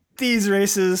these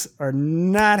races are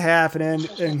not happening.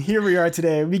 And here we are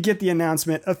today. We get the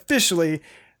announcement officially.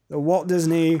 The Walt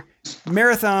Disney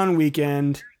Marathon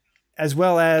Weekend, as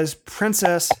well as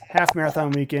Princess Half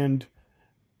Marathon Weekend,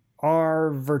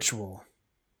 are virtual.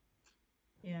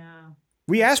 Yeah.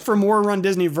 We asked for more Run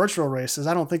Disney virtual races.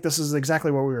 I don't think this is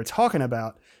exactly what we were talking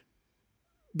about,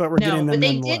 but we're getting them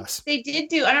nonetheless. They did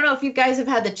do, I don't know if you guys have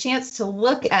had the chance to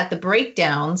look at the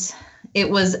breakdowns. It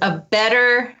was a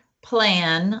better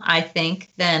plan, I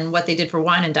think, than what they did for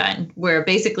Wine and Dine, where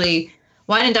basically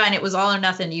Wine and Dine, it was all or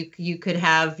nothing. You could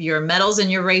have your medals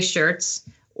and your race shirts,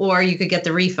 or you could get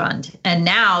the refund. And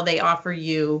now they offer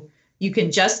you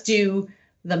can just do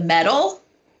the medal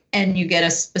and you get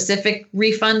a specific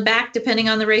refund back depending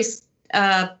on the race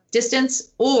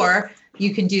distance, or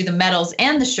you can do the medals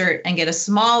and the shirt and get a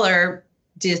smaller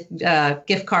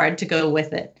gift card to go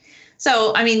with it.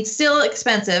 So, I mean, still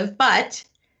expensive, but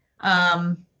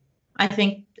I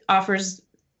think offers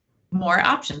more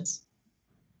options.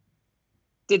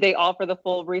 Did they offer the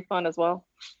full refund as well?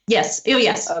 Yes. Oh,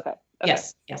 yes. Okay.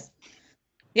 Yes. Yes.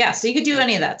 Yeah. So you could do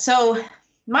any of that. So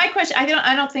my question,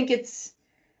 I don't think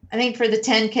I think for the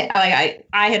 10K,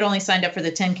 I had only signed up for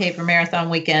the 10K for Marathon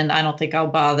Weekend. I don't think I'll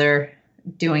bother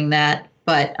doing that.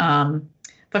 But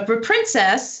for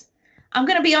Princess, I'm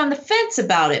going to be on the fence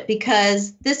about it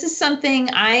because this is something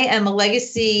I am a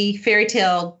legacy fairy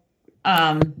tale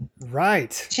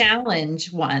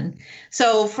challenge one.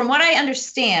 So from what I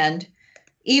understand,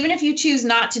 even if you choose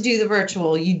not to do the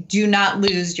virtual, you do not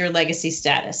lose your legacy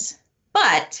status.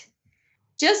 But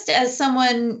just as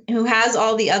someone who has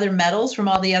all the other medals from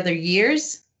all the other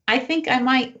years, I think I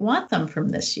might want them from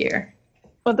this year.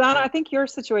 Well, Donna, I think your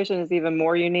situation is even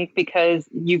more unique because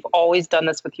you've always done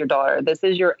this with your daughter. This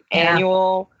is your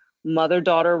annual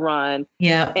mother-daughter run.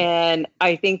 Yeah. And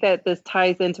I think that this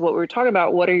ties into what we were talking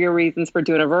about. What are your reasons for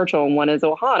doing a virtual? And one is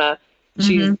Ohana.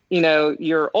 She's,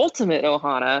 your ultimate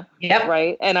Ohana. Yep.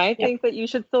 Right. And I think that you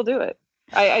should still do it.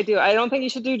 I do. I don't think you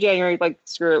should do January, like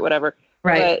screw it, whatever.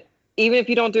 Right. But even if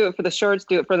you don't do it for the shirts,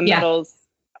 do it for the medals.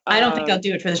 I don't think I'll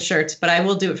do it for the shirts, but I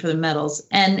will do it for the medals.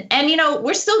 And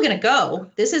we're still going to go.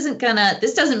 This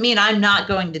doesn't mean I'm not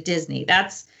going to Disney.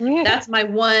 That's my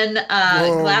one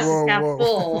glass is half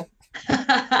full.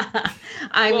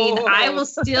 I will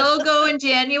still go in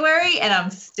January and I'm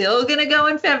still going to go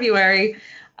in February.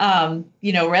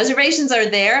 Reservations are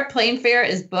there. Plane fare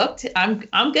is booked.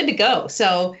 I'm good to go.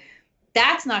 So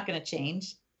that's not going to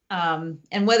change.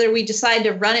 And whether we decide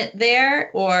to run it there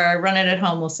or run it at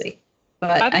home, we'll see.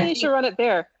 But I think you should run it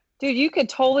there. Dude, you could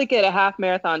totally get a half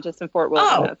marathon just in Fort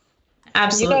Wilderness. Oh,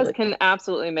 absolutely. You guys can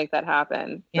absolutely make that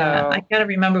happen. Yeah, so. I got to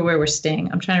remember where we're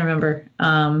staying. I'm trying to remember.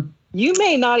 You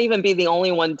may not even be the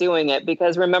only one doing it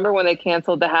because remember when they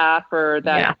canceled the half or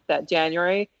that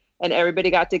January and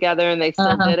everybody got together and they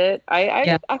still did it?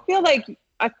 I feel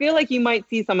like you might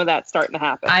see some of that starting to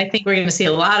happen. I think we're going to see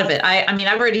a lot of it. I mean,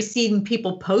 I've already seen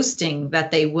people posting that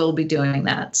they will be doing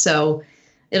that. So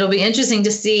it'll be interesting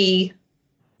to see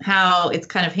how it's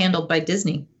kind of handled by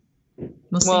Disney.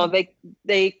 Well,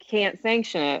 they can't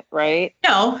sanction it, right?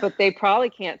 No. But they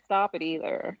probably can't stop it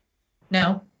either.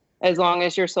 No. As long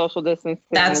as you're social distancing,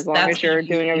 as long as you're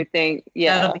doing everything.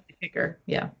 Yeah. That'll be the kicker.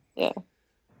 Yeah. Yeah.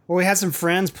 Well, we had some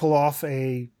friends pull off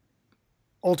a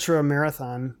ultra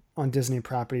marathon on Disney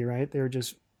property, right? They were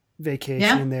just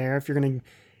vacationing there. If you're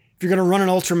gonna run an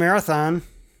ultra marathon,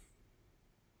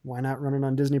 why not run it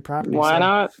on Disney property? Why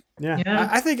not? Yeah.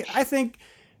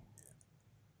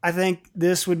 I think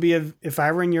this would be if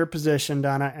I were in your position,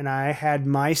 Donna, and I had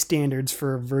my standards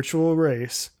for a virtual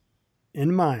race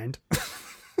in mind.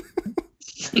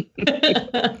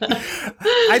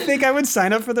 I think I would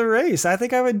sign up for the race. I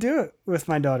think I would do it with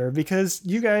my daughter because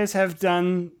you guys have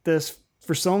done this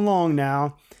for so long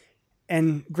now.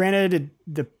 And granted,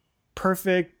 the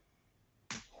perfect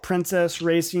princess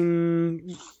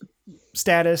racing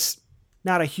status,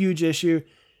 not a huge issue.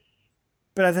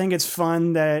 But I think it's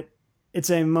fun that it's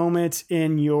a moment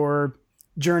in your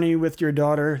journey with your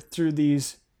daughter through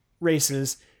these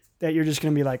races that you're just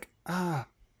going to be like,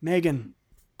 Megan,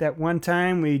 that one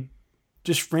time we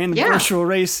just ran the virtual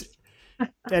race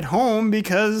at home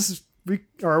because we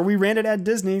ran it at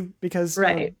Disney because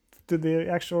the the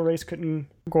actual race couldn't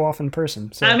go off in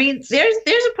person. So I mean, there's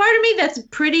a part of me that's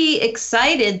pretty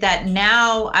excited that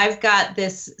now I've got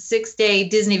this 6-day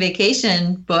Disney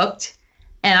vacation booked,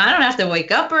 and I don't have to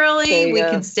wake up early. We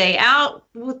can stay out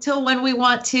till when we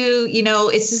want to. You know,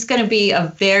 it's just going to be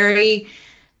a very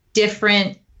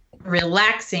different,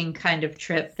 relaxing kind of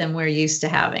trip than we're used to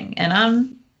having,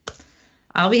 and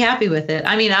I'll be happy with it.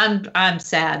 I mean, I'm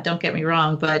sad. Don't get me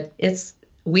wrong, but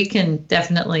we can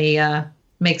definitely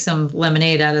make some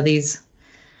lemonade out of these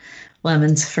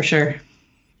lemons for sure.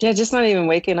 Yeah, just not even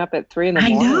waking up at 3 a.m. I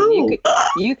know.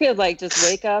 You could like just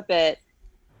wake up at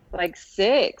like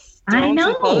 6. I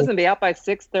know. Clothes and be out by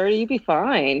 6:30. You'd be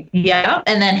fine. Yeah,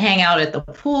 and then hang out at the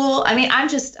pool. I mean,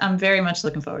 I'm very much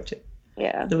looking forward to it.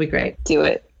 Yeah, It'll be great. do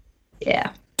it.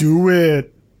 Yeah. do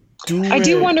it. I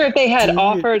do wonder if they had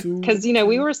offered, because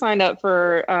we were signed up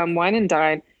for Wine and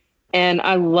Dine, and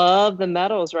I love the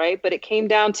medals, right? But it came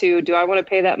down to, do I want to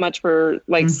pay that much for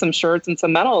like some shirts and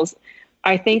some medals?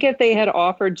 I think if they had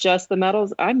offered just the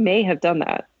medals, I may have done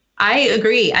that. I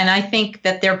agree. And I think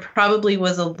that there probably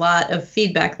was a lot of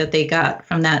feedback that they got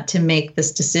from that to make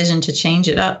this decision to change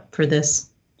it up for this.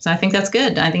 So I think that's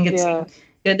good. I think it's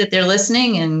good that they're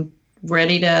listening and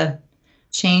ready to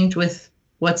change with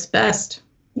what's best.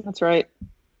 That's right.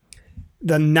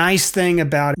 The nice thing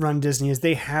about Run Disney is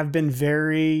they have been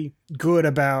very good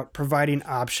about providing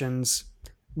options,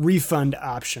 refund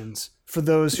options for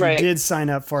those who did sign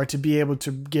up for it to be able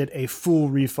to get a full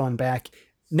refund back.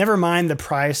 Never mind the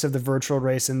price of the virtual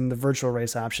race and the virtual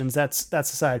race options. That's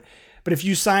aside. But if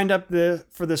you signed up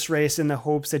for this race in the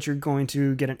hopes that you're going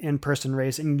to get an in-person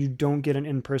race and you don't get an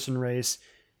in-person race,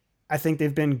 I think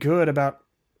they've been good about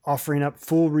offering up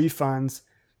full refunds.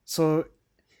 So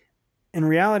in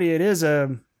reality, it is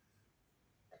a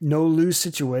no-lose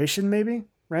situation, maybe,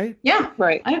 right? Yeah,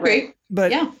 right. I agree.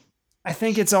 But I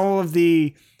think it's all of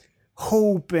the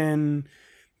hope and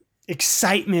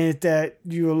excitement that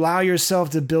you allow yourself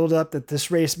to build up that this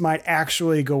race might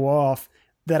actually go off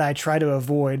that I try to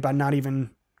avoid by not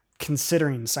even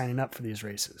considering signing up for these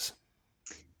races.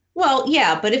 Well,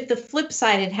 yeah, but if the flip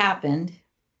side had happened,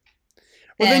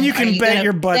 well, then you can bet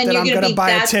your butt that I'm going to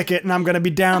buy a ticket and I'm going to be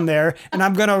down there and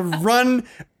I'm going to run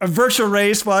a virtual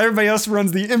race while everybody else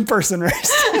runs the in-person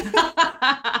race.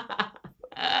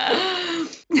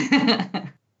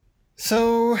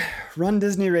 So, Run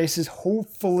Disney races,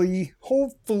 hopefully,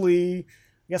 I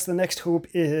guess the next hope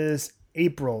is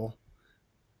April.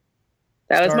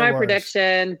 That was my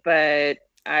prediction, but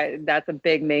that's a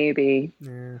big maybe.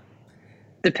 Yeah.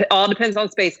 All depends on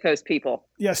Space Coast people.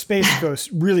 Yeah, Space Coast.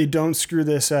 Really don't screw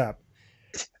this up.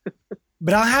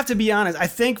 But I'll have to be honest. I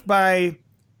think by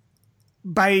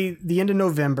the end of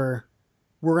November,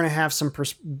 we're going to have some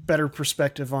better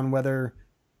perspective on whether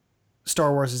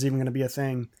Star Wars is even going to be a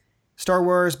thing. Star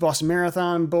Wars, Boston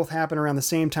Marathon, both happen around the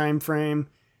same time frame.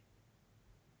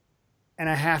 And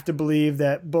I have to believe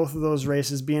that both of those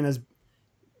races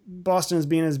Boston is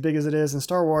being as big as it is, and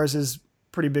Star Wars is a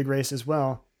pretty big race as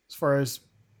well, as far as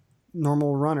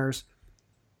normal runners.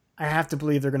 I have to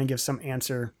believe they're going to give some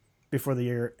answer before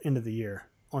the end of the year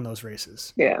on those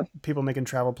races. Yeah. People making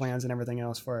travel plans and everything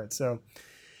else for it. So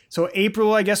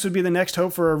April, I guess, would be the next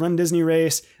hope for a Run Disney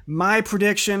race. My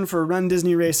prediction for Run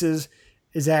Disney races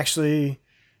is actually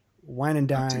Wine and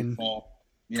Dine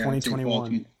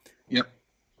 2021. Yep.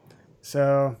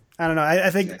 So I don't know. I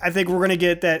think we're going to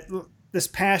get that. This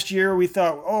past year, we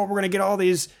thought, we're going to get all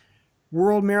these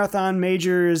World Marathon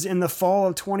majors in the fall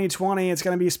of 2020. It's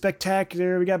going to be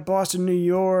spectacular. We got Boston, New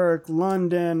York,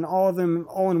 London, all of them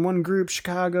all in one group,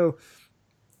 Chicago.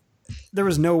 There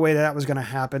was no way that was going to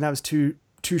happen. That was too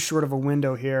short of a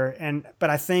window here. But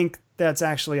I think that's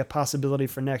actually a possibility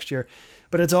for next year.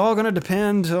 But it's all going to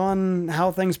depend on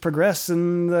how things progress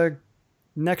in the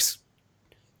next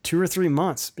 2 or 3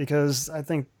 months, because I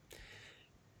think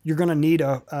you're going to need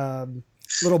a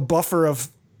little buffer of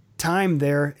time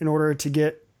there in order to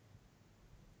get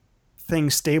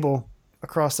things stable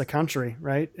across the country,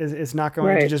 right? It's not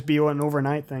going to just be an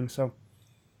overnight thing. So,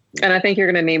 and I think you're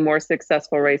going to need more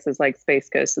successful races like Space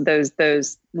Coast.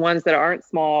 Those ones that aren't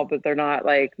small, but they're not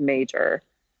like major.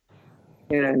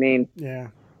 You know what I mean? Yeah.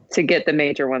 To get the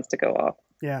major ones to go off.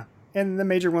 Yeah. And the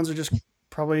major ones are just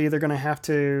probably either going to have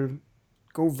to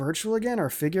go virtual again or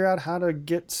figure out how to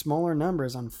get smaller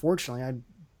numbers. Unfortunately, I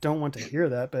don't want to hear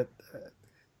that, but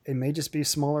it may just be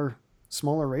smaller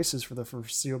races for the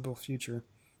foreseeable future.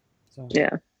 So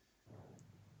yeah.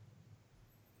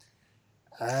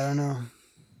 I don't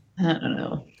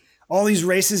know. All these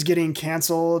races getting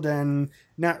canceled and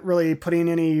not really putting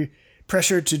any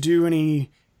pressure to do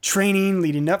any training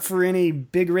leading up for any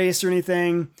big race or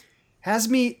anything has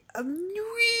me a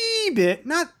wee wee bit.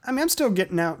 I'm still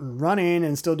getting out and running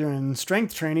and still doing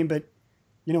strength training, but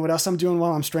you know what else I'm doing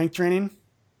while I'm strength training?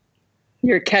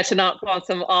 You're catching up on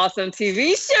some awesome TV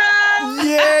shows.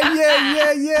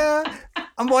 Yeah.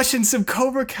 I'm watching some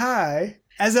Cobra Kai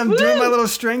as I'm doing my little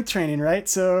strength training, right?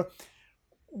 So,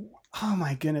 oh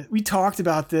my goodness. We talked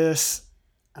about this.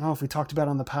 I don't know if we talked about it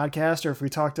on the podcast or if we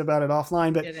talked about it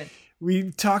offline, but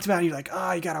we talked about it. You're like,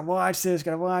 oh, you got to watch this.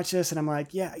 And I'm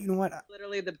like, yeah, you know what?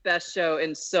 Literally the best show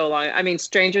in so long. I mean,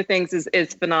 Stranger Things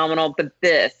is phenomenal, but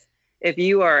this, if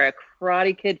you are a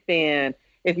Karate Kid fan,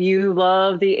 if you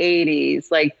love the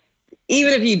 80s, like,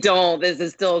 even if you don't, this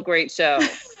is still a great show.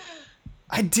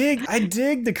 I dig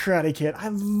the Karate Kid. I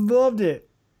loved it.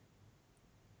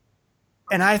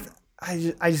 And I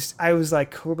was like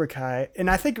Cobra Kai.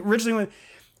 And I think originally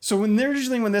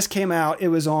when this came out, it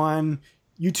was on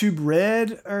YouTube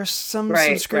Red or some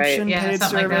subscription paid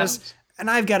service. Like,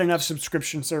 and I've got enough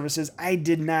subscription services. I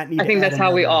did not need. I think that's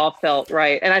how we all felt,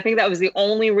 right? And I think that was the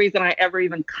only reason I ever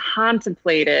even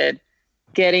contemplated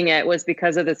getting it, was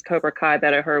because of this Cobra Kai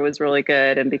that I heard was really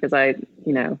good, and because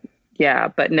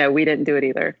but no, we didn't do it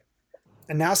either.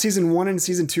 And now season 1 and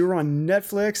season 2 are on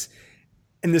Netflix.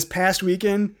 And this past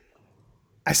weekend,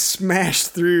 I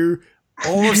smashed through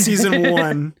all of season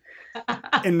 1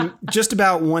 in just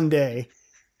about one day.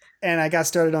 And I got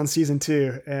started on season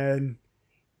 2, and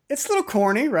it's a little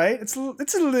corny, right? It's a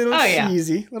little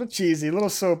cheesy, a little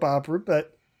soap opera,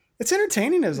 but it's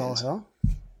entertaining as all hell.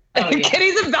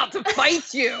 Kenny's about to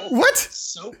fight you. What?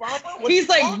 Soap opera? He's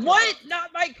like, what?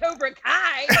 Not my Cobra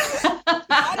Kai.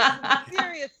 That is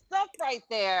serious stuff right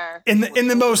there. In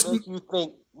the most.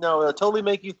 It'll totally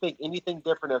make you think anything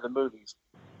different of the movies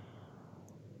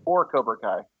or Cobra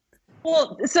Kai.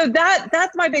 Well, so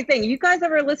that's my big thing. You guys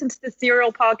ever listen to the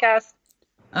Serial podcast?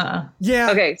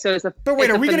 Yeah. Okay, so it's a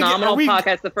phenomenal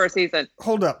podcast. The first season.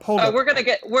 Hold up. We're gonna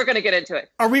get into it.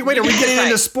 Are we getting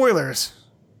into spoilers?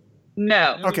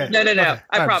 No. Okay. No.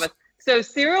 I promise. So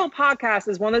Serial Podcast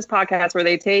is one of those podcasts where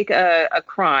they take a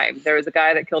crime. There was a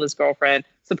guy that killed his girlfriend,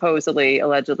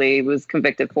 allegedly was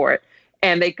convicted for it.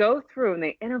 And they go through and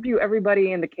they interview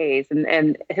everybody in the case,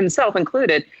 and himself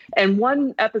included. And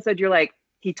one episode, you're like,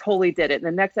 he totally did it. And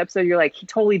the next episode, you're like, he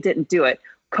totally didn't do it.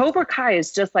 Cobra Kai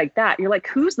is just like that. You're like,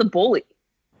 who's the bully?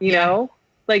 You know?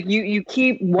 Like, you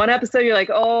keep one episode, you're like,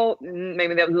 oh,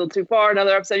 maybe that was a little too far.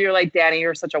 Another episode, you're like, Danny,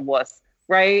 you're such a wuss,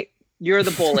 right? You're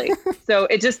the bully. So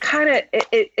it just kind of,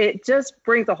 it just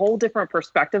brings a whole different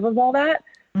perspective of all that.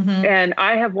 Mm-hmm. And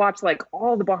I have watched like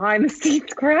all the behind the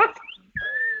scenes crap.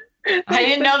 I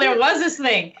didn't know there was this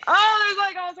thing. Oh, there's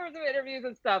like all sorts of interviews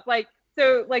and stuff. Like,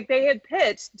 so like they had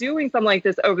pitched doing something like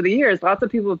this over the years. Lots of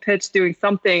people have pitched doing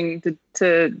something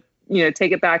to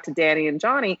take it back to Danny and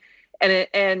Johnny.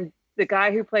 And the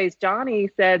guy who plays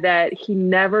Johnny said that he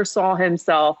never saw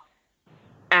himself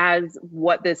as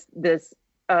what this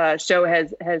show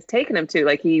has taken him to.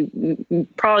 Like, he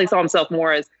probably saw himself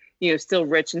more as, still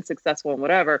rich and successful and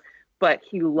whatever, but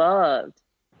he loved,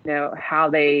 how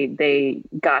they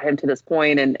got him to this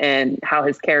point, and how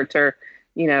his character,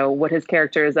 what his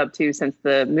character is up to since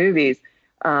the movies.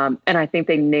 And I think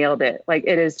they nailed it. Like,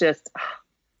 it is just,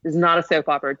 it's not a soap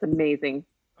opera. It's amazing.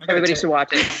 Everybody should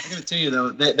watch it. I gotta tell you though,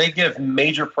 they give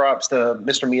major props to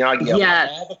Mr. Miyagi.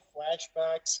 Yes. All the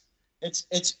flashbacks.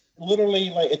 It's literally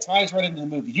like, it ties right into the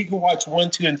movie. You can watch 1,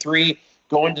 2, and 3,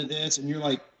 go into this, and you're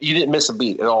like, you didn't miss a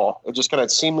beat at all. It just kind of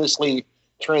seamlessly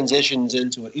transitions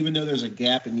into it, even though there's a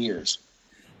gap in years.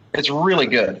 It's really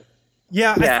good.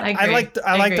 Yeah. I like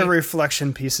the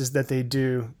reflection pieces that they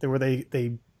do, where they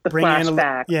bring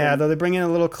flashback. They bring in a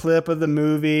little clip of the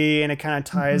movie, and it kind of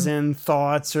ties in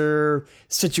thoughts or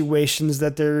situations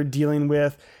that they're dealing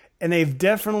with. And they've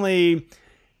definitely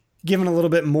given a little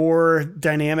bit more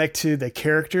dynamic to the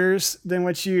characters than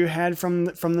what you had from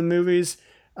the movies.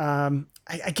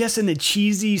 I guess in the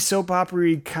cheesy soap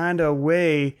opera kind of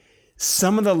way,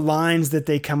 some of the lines that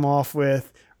they come off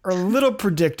with are a little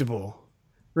predictable,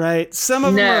 right? Some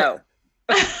of them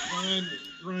are...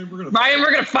 Ryan,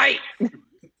 we're gonna fight.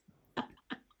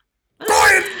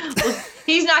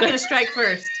 He's not going to strike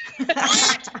first.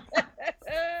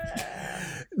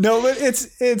 No, but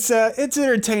it's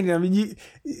entertaining. I mean,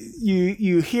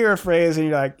 you hear a phrase and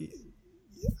you're like,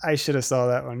 I should have saw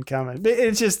that one coming. But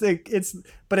it's just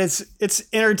it's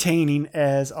entertaining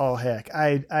as all heck.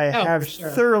 I have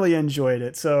thoroughly enjoyed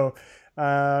it. So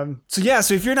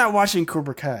if you're not watching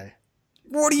Cobra Kai,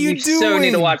 what are you doing? You so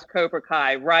need to watch Cobra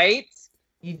Kai, right?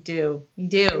 You do.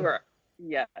 Sure.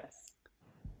 Yes.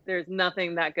 There's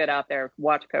nothing that good out there.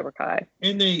 Watch Cobra Kai.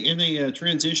 And they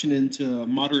transition into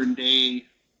modern day,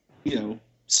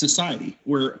 society,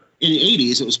 where in the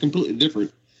 80s it was completely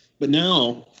different. But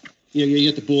now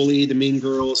you get the bully, the mean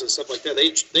girls, and stuff like that.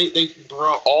 They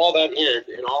brought all that in,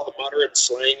 and all the modern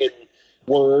slang and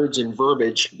words and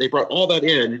verbiage. They brought all that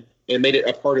in and made it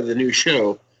a part of the new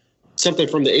show. Something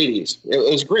from the 80s.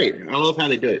 It was great. I love how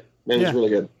they do it. It was really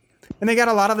good. And they got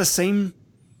a lot of the same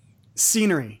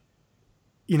scenery,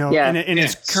 in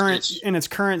its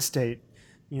current state.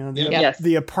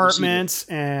 The apartments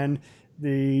and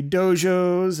the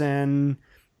dojos, and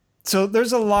so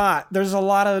there's a lot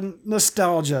of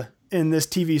nostalgia in this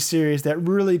TV series that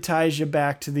really ties you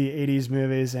back to the 80s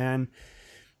movies, and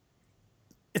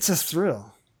it's a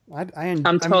thrill.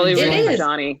 I'm totally with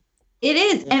Johnny. It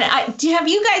is. And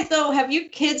have your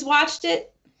kids watched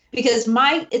it? Because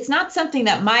it's not something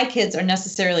that my kids are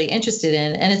necessarily interested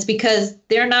in. And it's because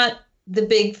they're not the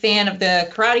big fan of the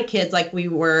Karate Kids like we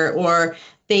were, or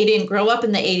they didn't grow up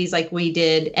in the 80s like we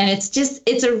did. And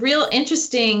it's a real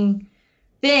interesting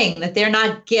thing that they're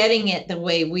not getting it the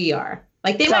way we are.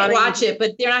 Like they might watch it,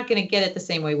 but they're not going to get it the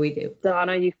same way we do.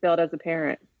 Donna, you failed as a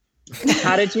parent.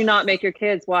 How did you not make your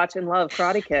kids watch and love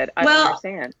Karate Kid? I don't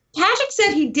understand. Patrick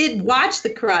said he did watch the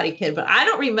Karate Kid, but I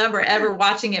don't remember ever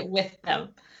watching it with them.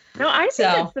 No, I think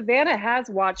that Savannah has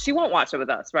watched. She won't watch it with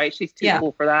us, right? She's too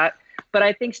cool for that. But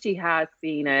I think she has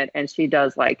seen it and she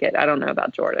does like it. I don't know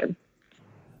about Jordan.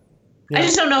 Yeah. I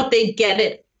just don't know if they get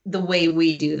it the way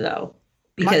we do, though.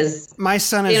 Because my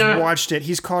son has watched it.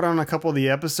 He's caught on a couple of the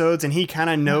episodes, and he kind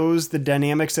of knows the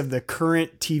dynamics of the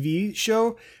current TV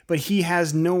show, but he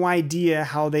has no idea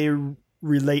how they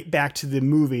relate back to the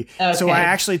movie. Okay. So I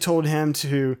actually told him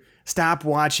to stop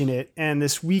watching it, and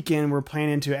this weekend we're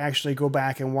planning to actually go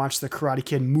back and watch the Karate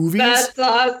Kid movies. That's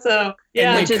awesome.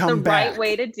 Yeah, which is the right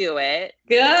way to do it.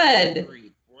 Good.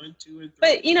 1, 2, and 3.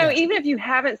 But even if you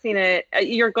haven't seen it,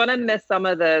 you're gonna miss some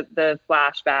of the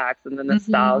flashbacks and the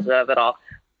nostalgia of it all.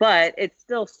 But it's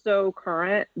still so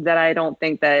current that I don't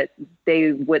think that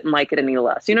they wouldn't like it any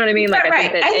less. You know what I mean? Like right. I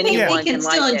think that anyone they can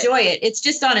still enjoy it. It's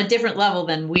just on a different level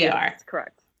than we are. That's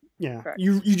correct. Yeah, correct.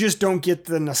 You just don't get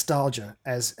the nostalgia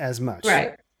as much.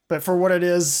 Right. But for what it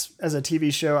is as a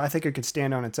TV show, I think it could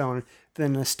stand on its own. The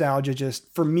nostalgia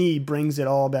just, for me, brings it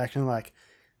all back and like,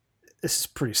 this is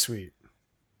pretty sweet.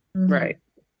 Mm-hmm. Right.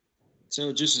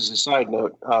 So just as a side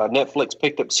note, Netflix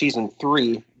picked up season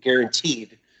 3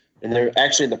 guaranteed, and they're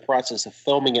actually in the process of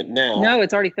filming it now. No,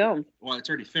 it's already filmed. Well, it's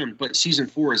already filmed, but season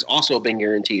 4 has also been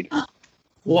guaranteed.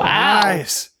 Wow.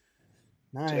 Nice.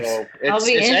 So I'll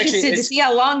be interested to see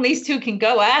how long these two can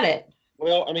go at it.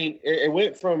 Well, I mean, it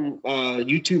went from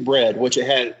YouTube Red, which it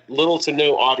had little to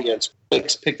no audience.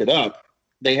 Netflix picked it up.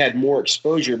 They had more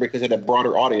exposure because it had a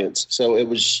broader audience. So it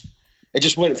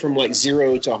just went from like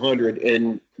 0 to 100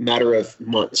 in a matter of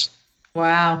months.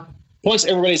 Wow. Plus,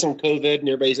 everybody's on COVID and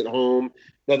everybody's at home.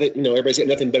 Everybody's got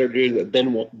nothing better to do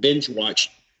than binge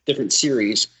watch different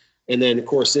series. And then, of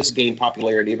course, this gained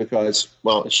popularity because,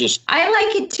 well, it's just... I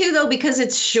like it, too, though, because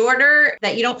it's shorter,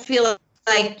 that you don't feel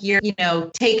like you're,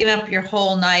 taking up your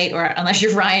whole night, or unless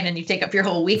you're Ryan and you take up your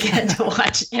whole weekend to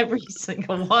watch every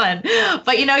single one.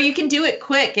 But, you can do it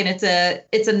quick, and it's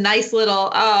a nice little,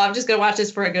 I'm just going to watch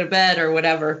this before I go to bed or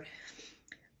whatever.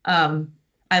 I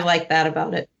like that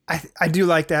about it. I do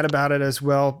like that about it as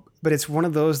well, but it's one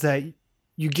of those that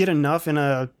you get enough in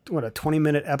a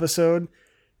 20-minute episode,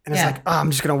 and it's like,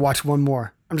 I'm just going to watch one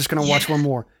more. I'm just going to watch one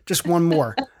more. Just one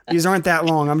more. These aren't that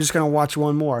long. I'm just going to watch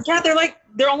one more. Yeah,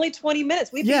 they're only 20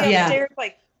 minutes. We get upstairs,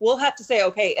 we'll have to say,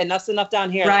 okay, enough's enough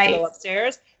down here. Right. Let's go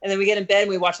upstairs. And then we get in bed and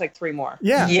we watch 3 more.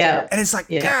 Yeah. Yeah. And it's like,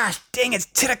 gosh, dang, it's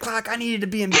 10 o'clock. I needed to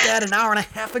be in bed an hour and a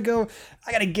half ago.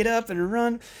 I got to get up and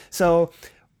run. So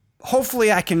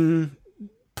hopefully I can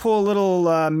pull a little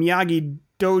Miyagi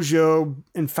dojo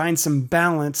and find some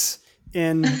balance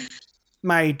in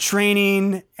my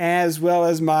training as well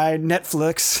as my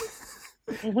Netflix.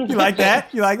 You like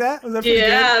that? Was that pretty good?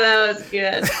 That was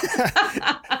good.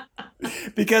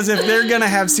 Because if they're going to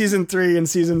have season 3 and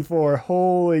season 4,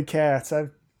 holy cats,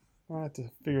 I'll have to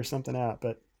figure something out,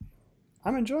 but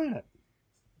I'm enjoying it.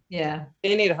 Yeah.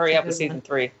 They need to hurry up with season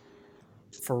 3.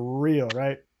 For real,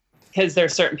 right? Because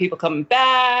there's certain people coming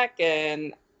back,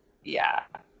 and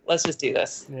let's just do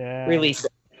this. Yeah. Release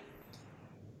it.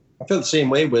 I feel the same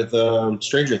way with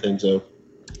Stranger Things, though.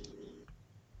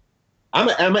 I'm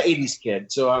an 80s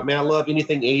kid, so I love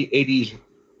anything 80s,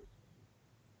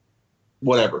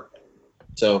 whatever.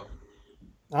 So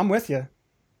I'm with you.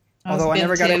 Although I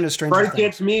never got into Stranger Things. Karate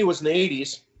Kid to me was in the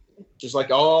 80s, just like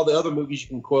all the other movies you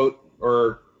can quote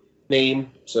or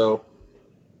name. So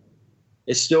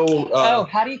it's still.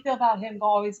 How do you feel about him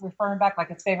always referring back like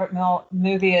his favorite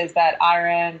movie is that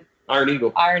Iron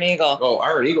Eagle? Iron Eagle. Oh,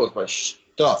 Iron Eagle is my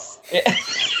stuff.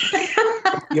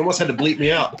 You almost had to bleep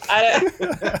me out.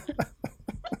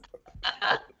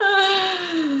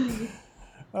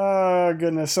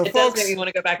 goodness. So It does folks, make me want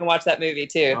to go back and watch that movie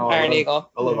too. Oh, Iron Eagle.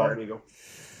 I love Iron Eagle.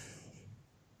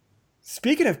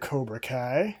 speaking of Cobra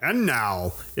Kai, And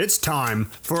now, it's time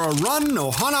for a Run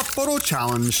Ohana Photo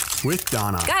Challenge with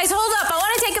Donna. Guys, hold up. I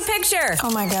want to take a picture. Oh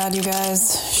my God, you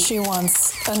guys. She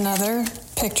wants another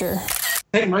picture.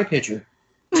 Take my picture.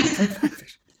 so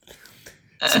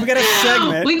we got a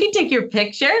segment. We can take your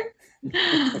picture.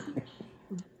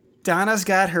 Donna's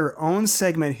got her own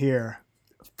segment here.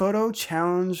 Photo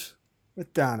challenge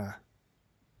with Donna.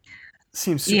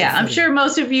 Seems super Yeah, I'm fitting. sure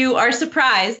most of you are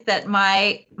surprised that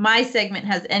my segment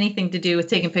has anything to do with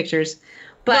taking pictures,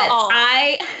 but No.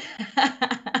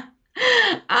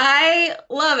 I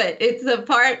love it. It's a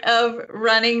part of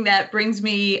running that brings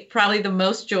me probably the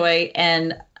most joy,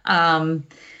 and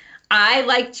I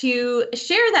like to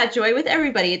share that joy with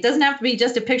everybody. It doesn't have to be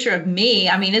just a picture of me.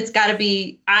 I mean, it's got to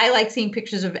be, I like seeing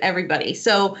pictures of everybody.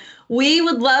 So we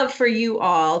would love for you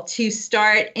all to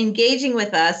start engaging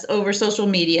with us over social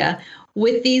media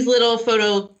with these little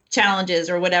photo challenges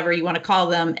or whatever you want to call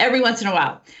them every once in a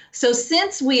while. So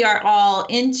since we are all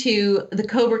into the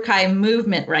Cobra Kai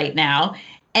movement right now,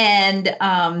 and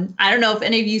I don't know if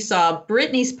any of you saw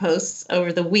Brittany's posts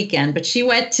over the weekend, but she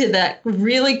went to the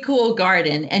really cool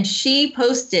garden and she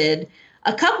posted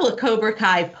a couple of Cobra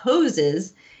Kai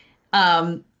poses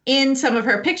in some of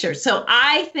her pictures. So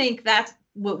I think that's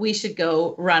what we should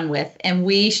go run with. And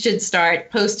we should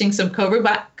start posting some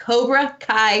Cobra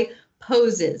Kai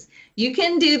poses. You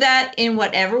can do that in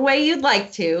whatever way you'd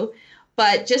like to,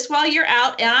 but just while you're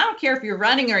out, and I don't care if you're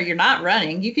running or you're not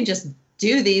running, you can just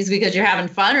do these because you're having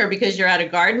fun or because you're at a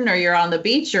garden or you're on the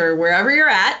beach or wherever you're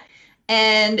at,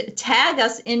 and tag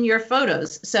us in your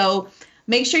photos. So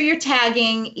make sure you're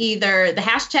tagging either the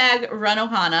hashtag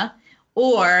RunOhana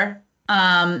or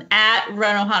at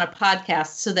RunOhana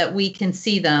Podcast so that we can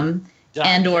see them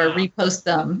and or repost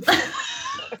them.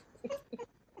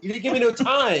 You didn't give me no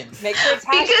time. Make sure it's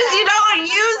Because you don't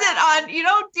use it on, you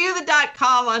don't do the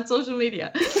 .com on social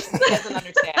media. He doesn't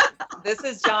understand. This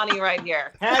is Johnny right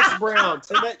here. Hash Brown.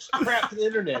 Send that crap to the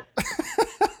internet.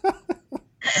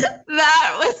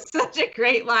 That was such a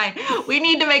great line. We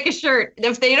need to make a shirt.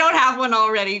 If they don't have one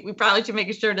already, we probably should make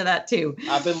a shirt of that too.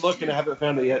 I've been looking. I haven't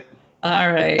found it yet.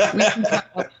 All right. We can talk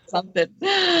about something.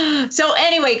 So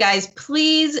anyway, guys,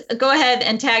 please go ahead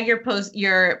and tag your post,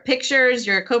 your pictures,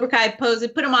 your Cobra Kai poses,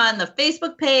 put them on the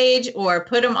Facebook page or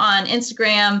put them on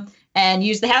Instagram and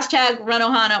use the hashtag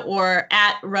RunOhana or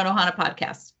at RunOhana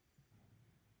Podcast.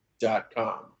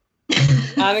 .com.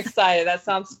 I'm excited. That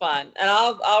sounds fun. And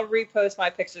I'll repost my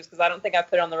pictures because I don't think I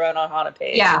put it on the Road on Hana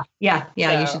page. Yeah, you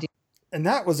So. should do. And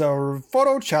that was our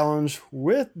photo challenge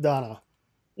with Donna.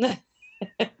 I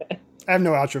have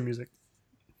no outro music.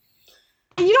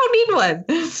 You don't need one.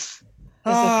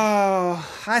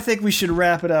 Oh, I think we should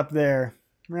wrap it up there.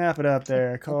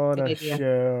 Call it a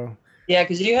show. Yeah,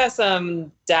 because you have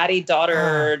some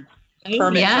daddy-daughter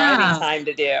permit driving time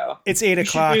to do. It's 8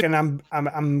 o'clock, and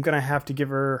I'm gonna have to give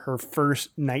her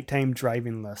first nighttime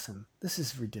driving lesson. This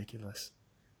is ridiculous.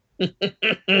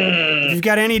 If you've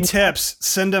got any tips,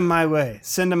 send them my way.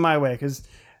 Because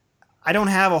I don't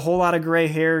have a whole lot of gray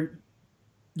hair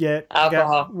yet.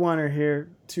 Alcohol. I got 1 or here,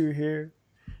 2 here,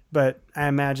 but I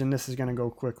imagine this is gonna go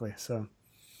quickly. So,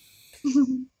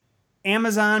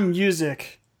 Amazon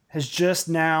Music has just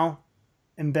now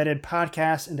embedded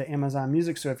podcasts into Amazon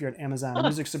Music. So if you're an Amazon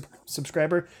Music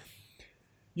subscriber,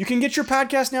 you can get your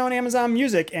podcast now on Amazon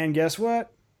Music. And guess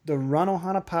what? The Run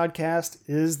Ohana podcast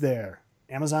is there.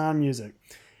 Amazon Music.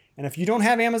 And if you don't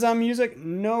have Amazon Music,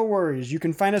 no worries. You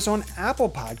can find us on Apple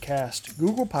Podcast,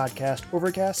 Google Podcast,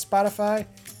 Overcast, Spotify,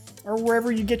 or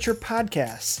wherever you get your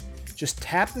podcasts. Just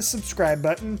tap the subscribe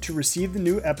button to receive the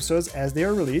new episodes as they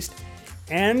are released.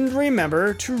 And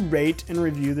remember to rate and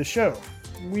review the show.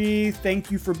 We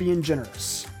thank you for being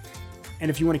generous. And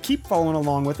if you want to keep following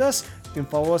along with us, you can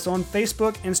follow us on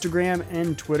Facebook, Instagram,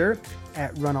 and Twitter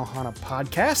at Run Ohana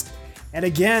Podcast. And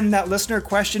again, that listener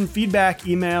question feedback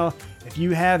email, if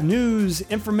you have news,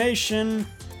 information,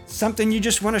 something you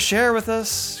just want to share with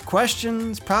us,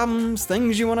 questions, problems,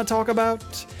 things you want to talk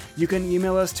about, you can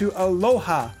email us to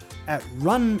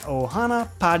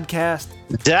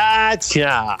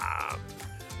aloha@runohanapodcast.com.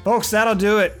 Folks, that'll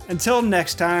do it. Until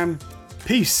next time,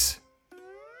 peace.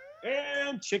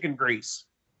 And chicken grease.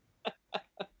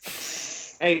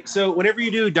 Hey, so whenever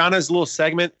you do Donna's little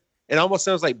segment, it almost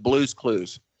sounds like Blue's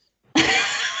Clues.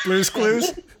 Blue's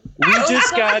Clues? We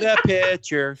just got a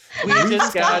picture. We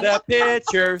just got a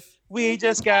picture. We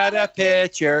just got a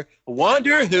picture.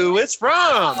 Wonder who it's from.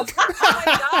 Oh my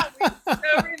God, we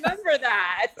still remember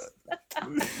that.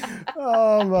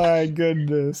 Oh my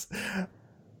goodness.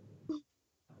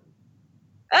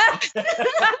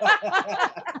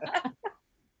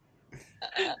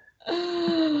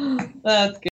 That's good.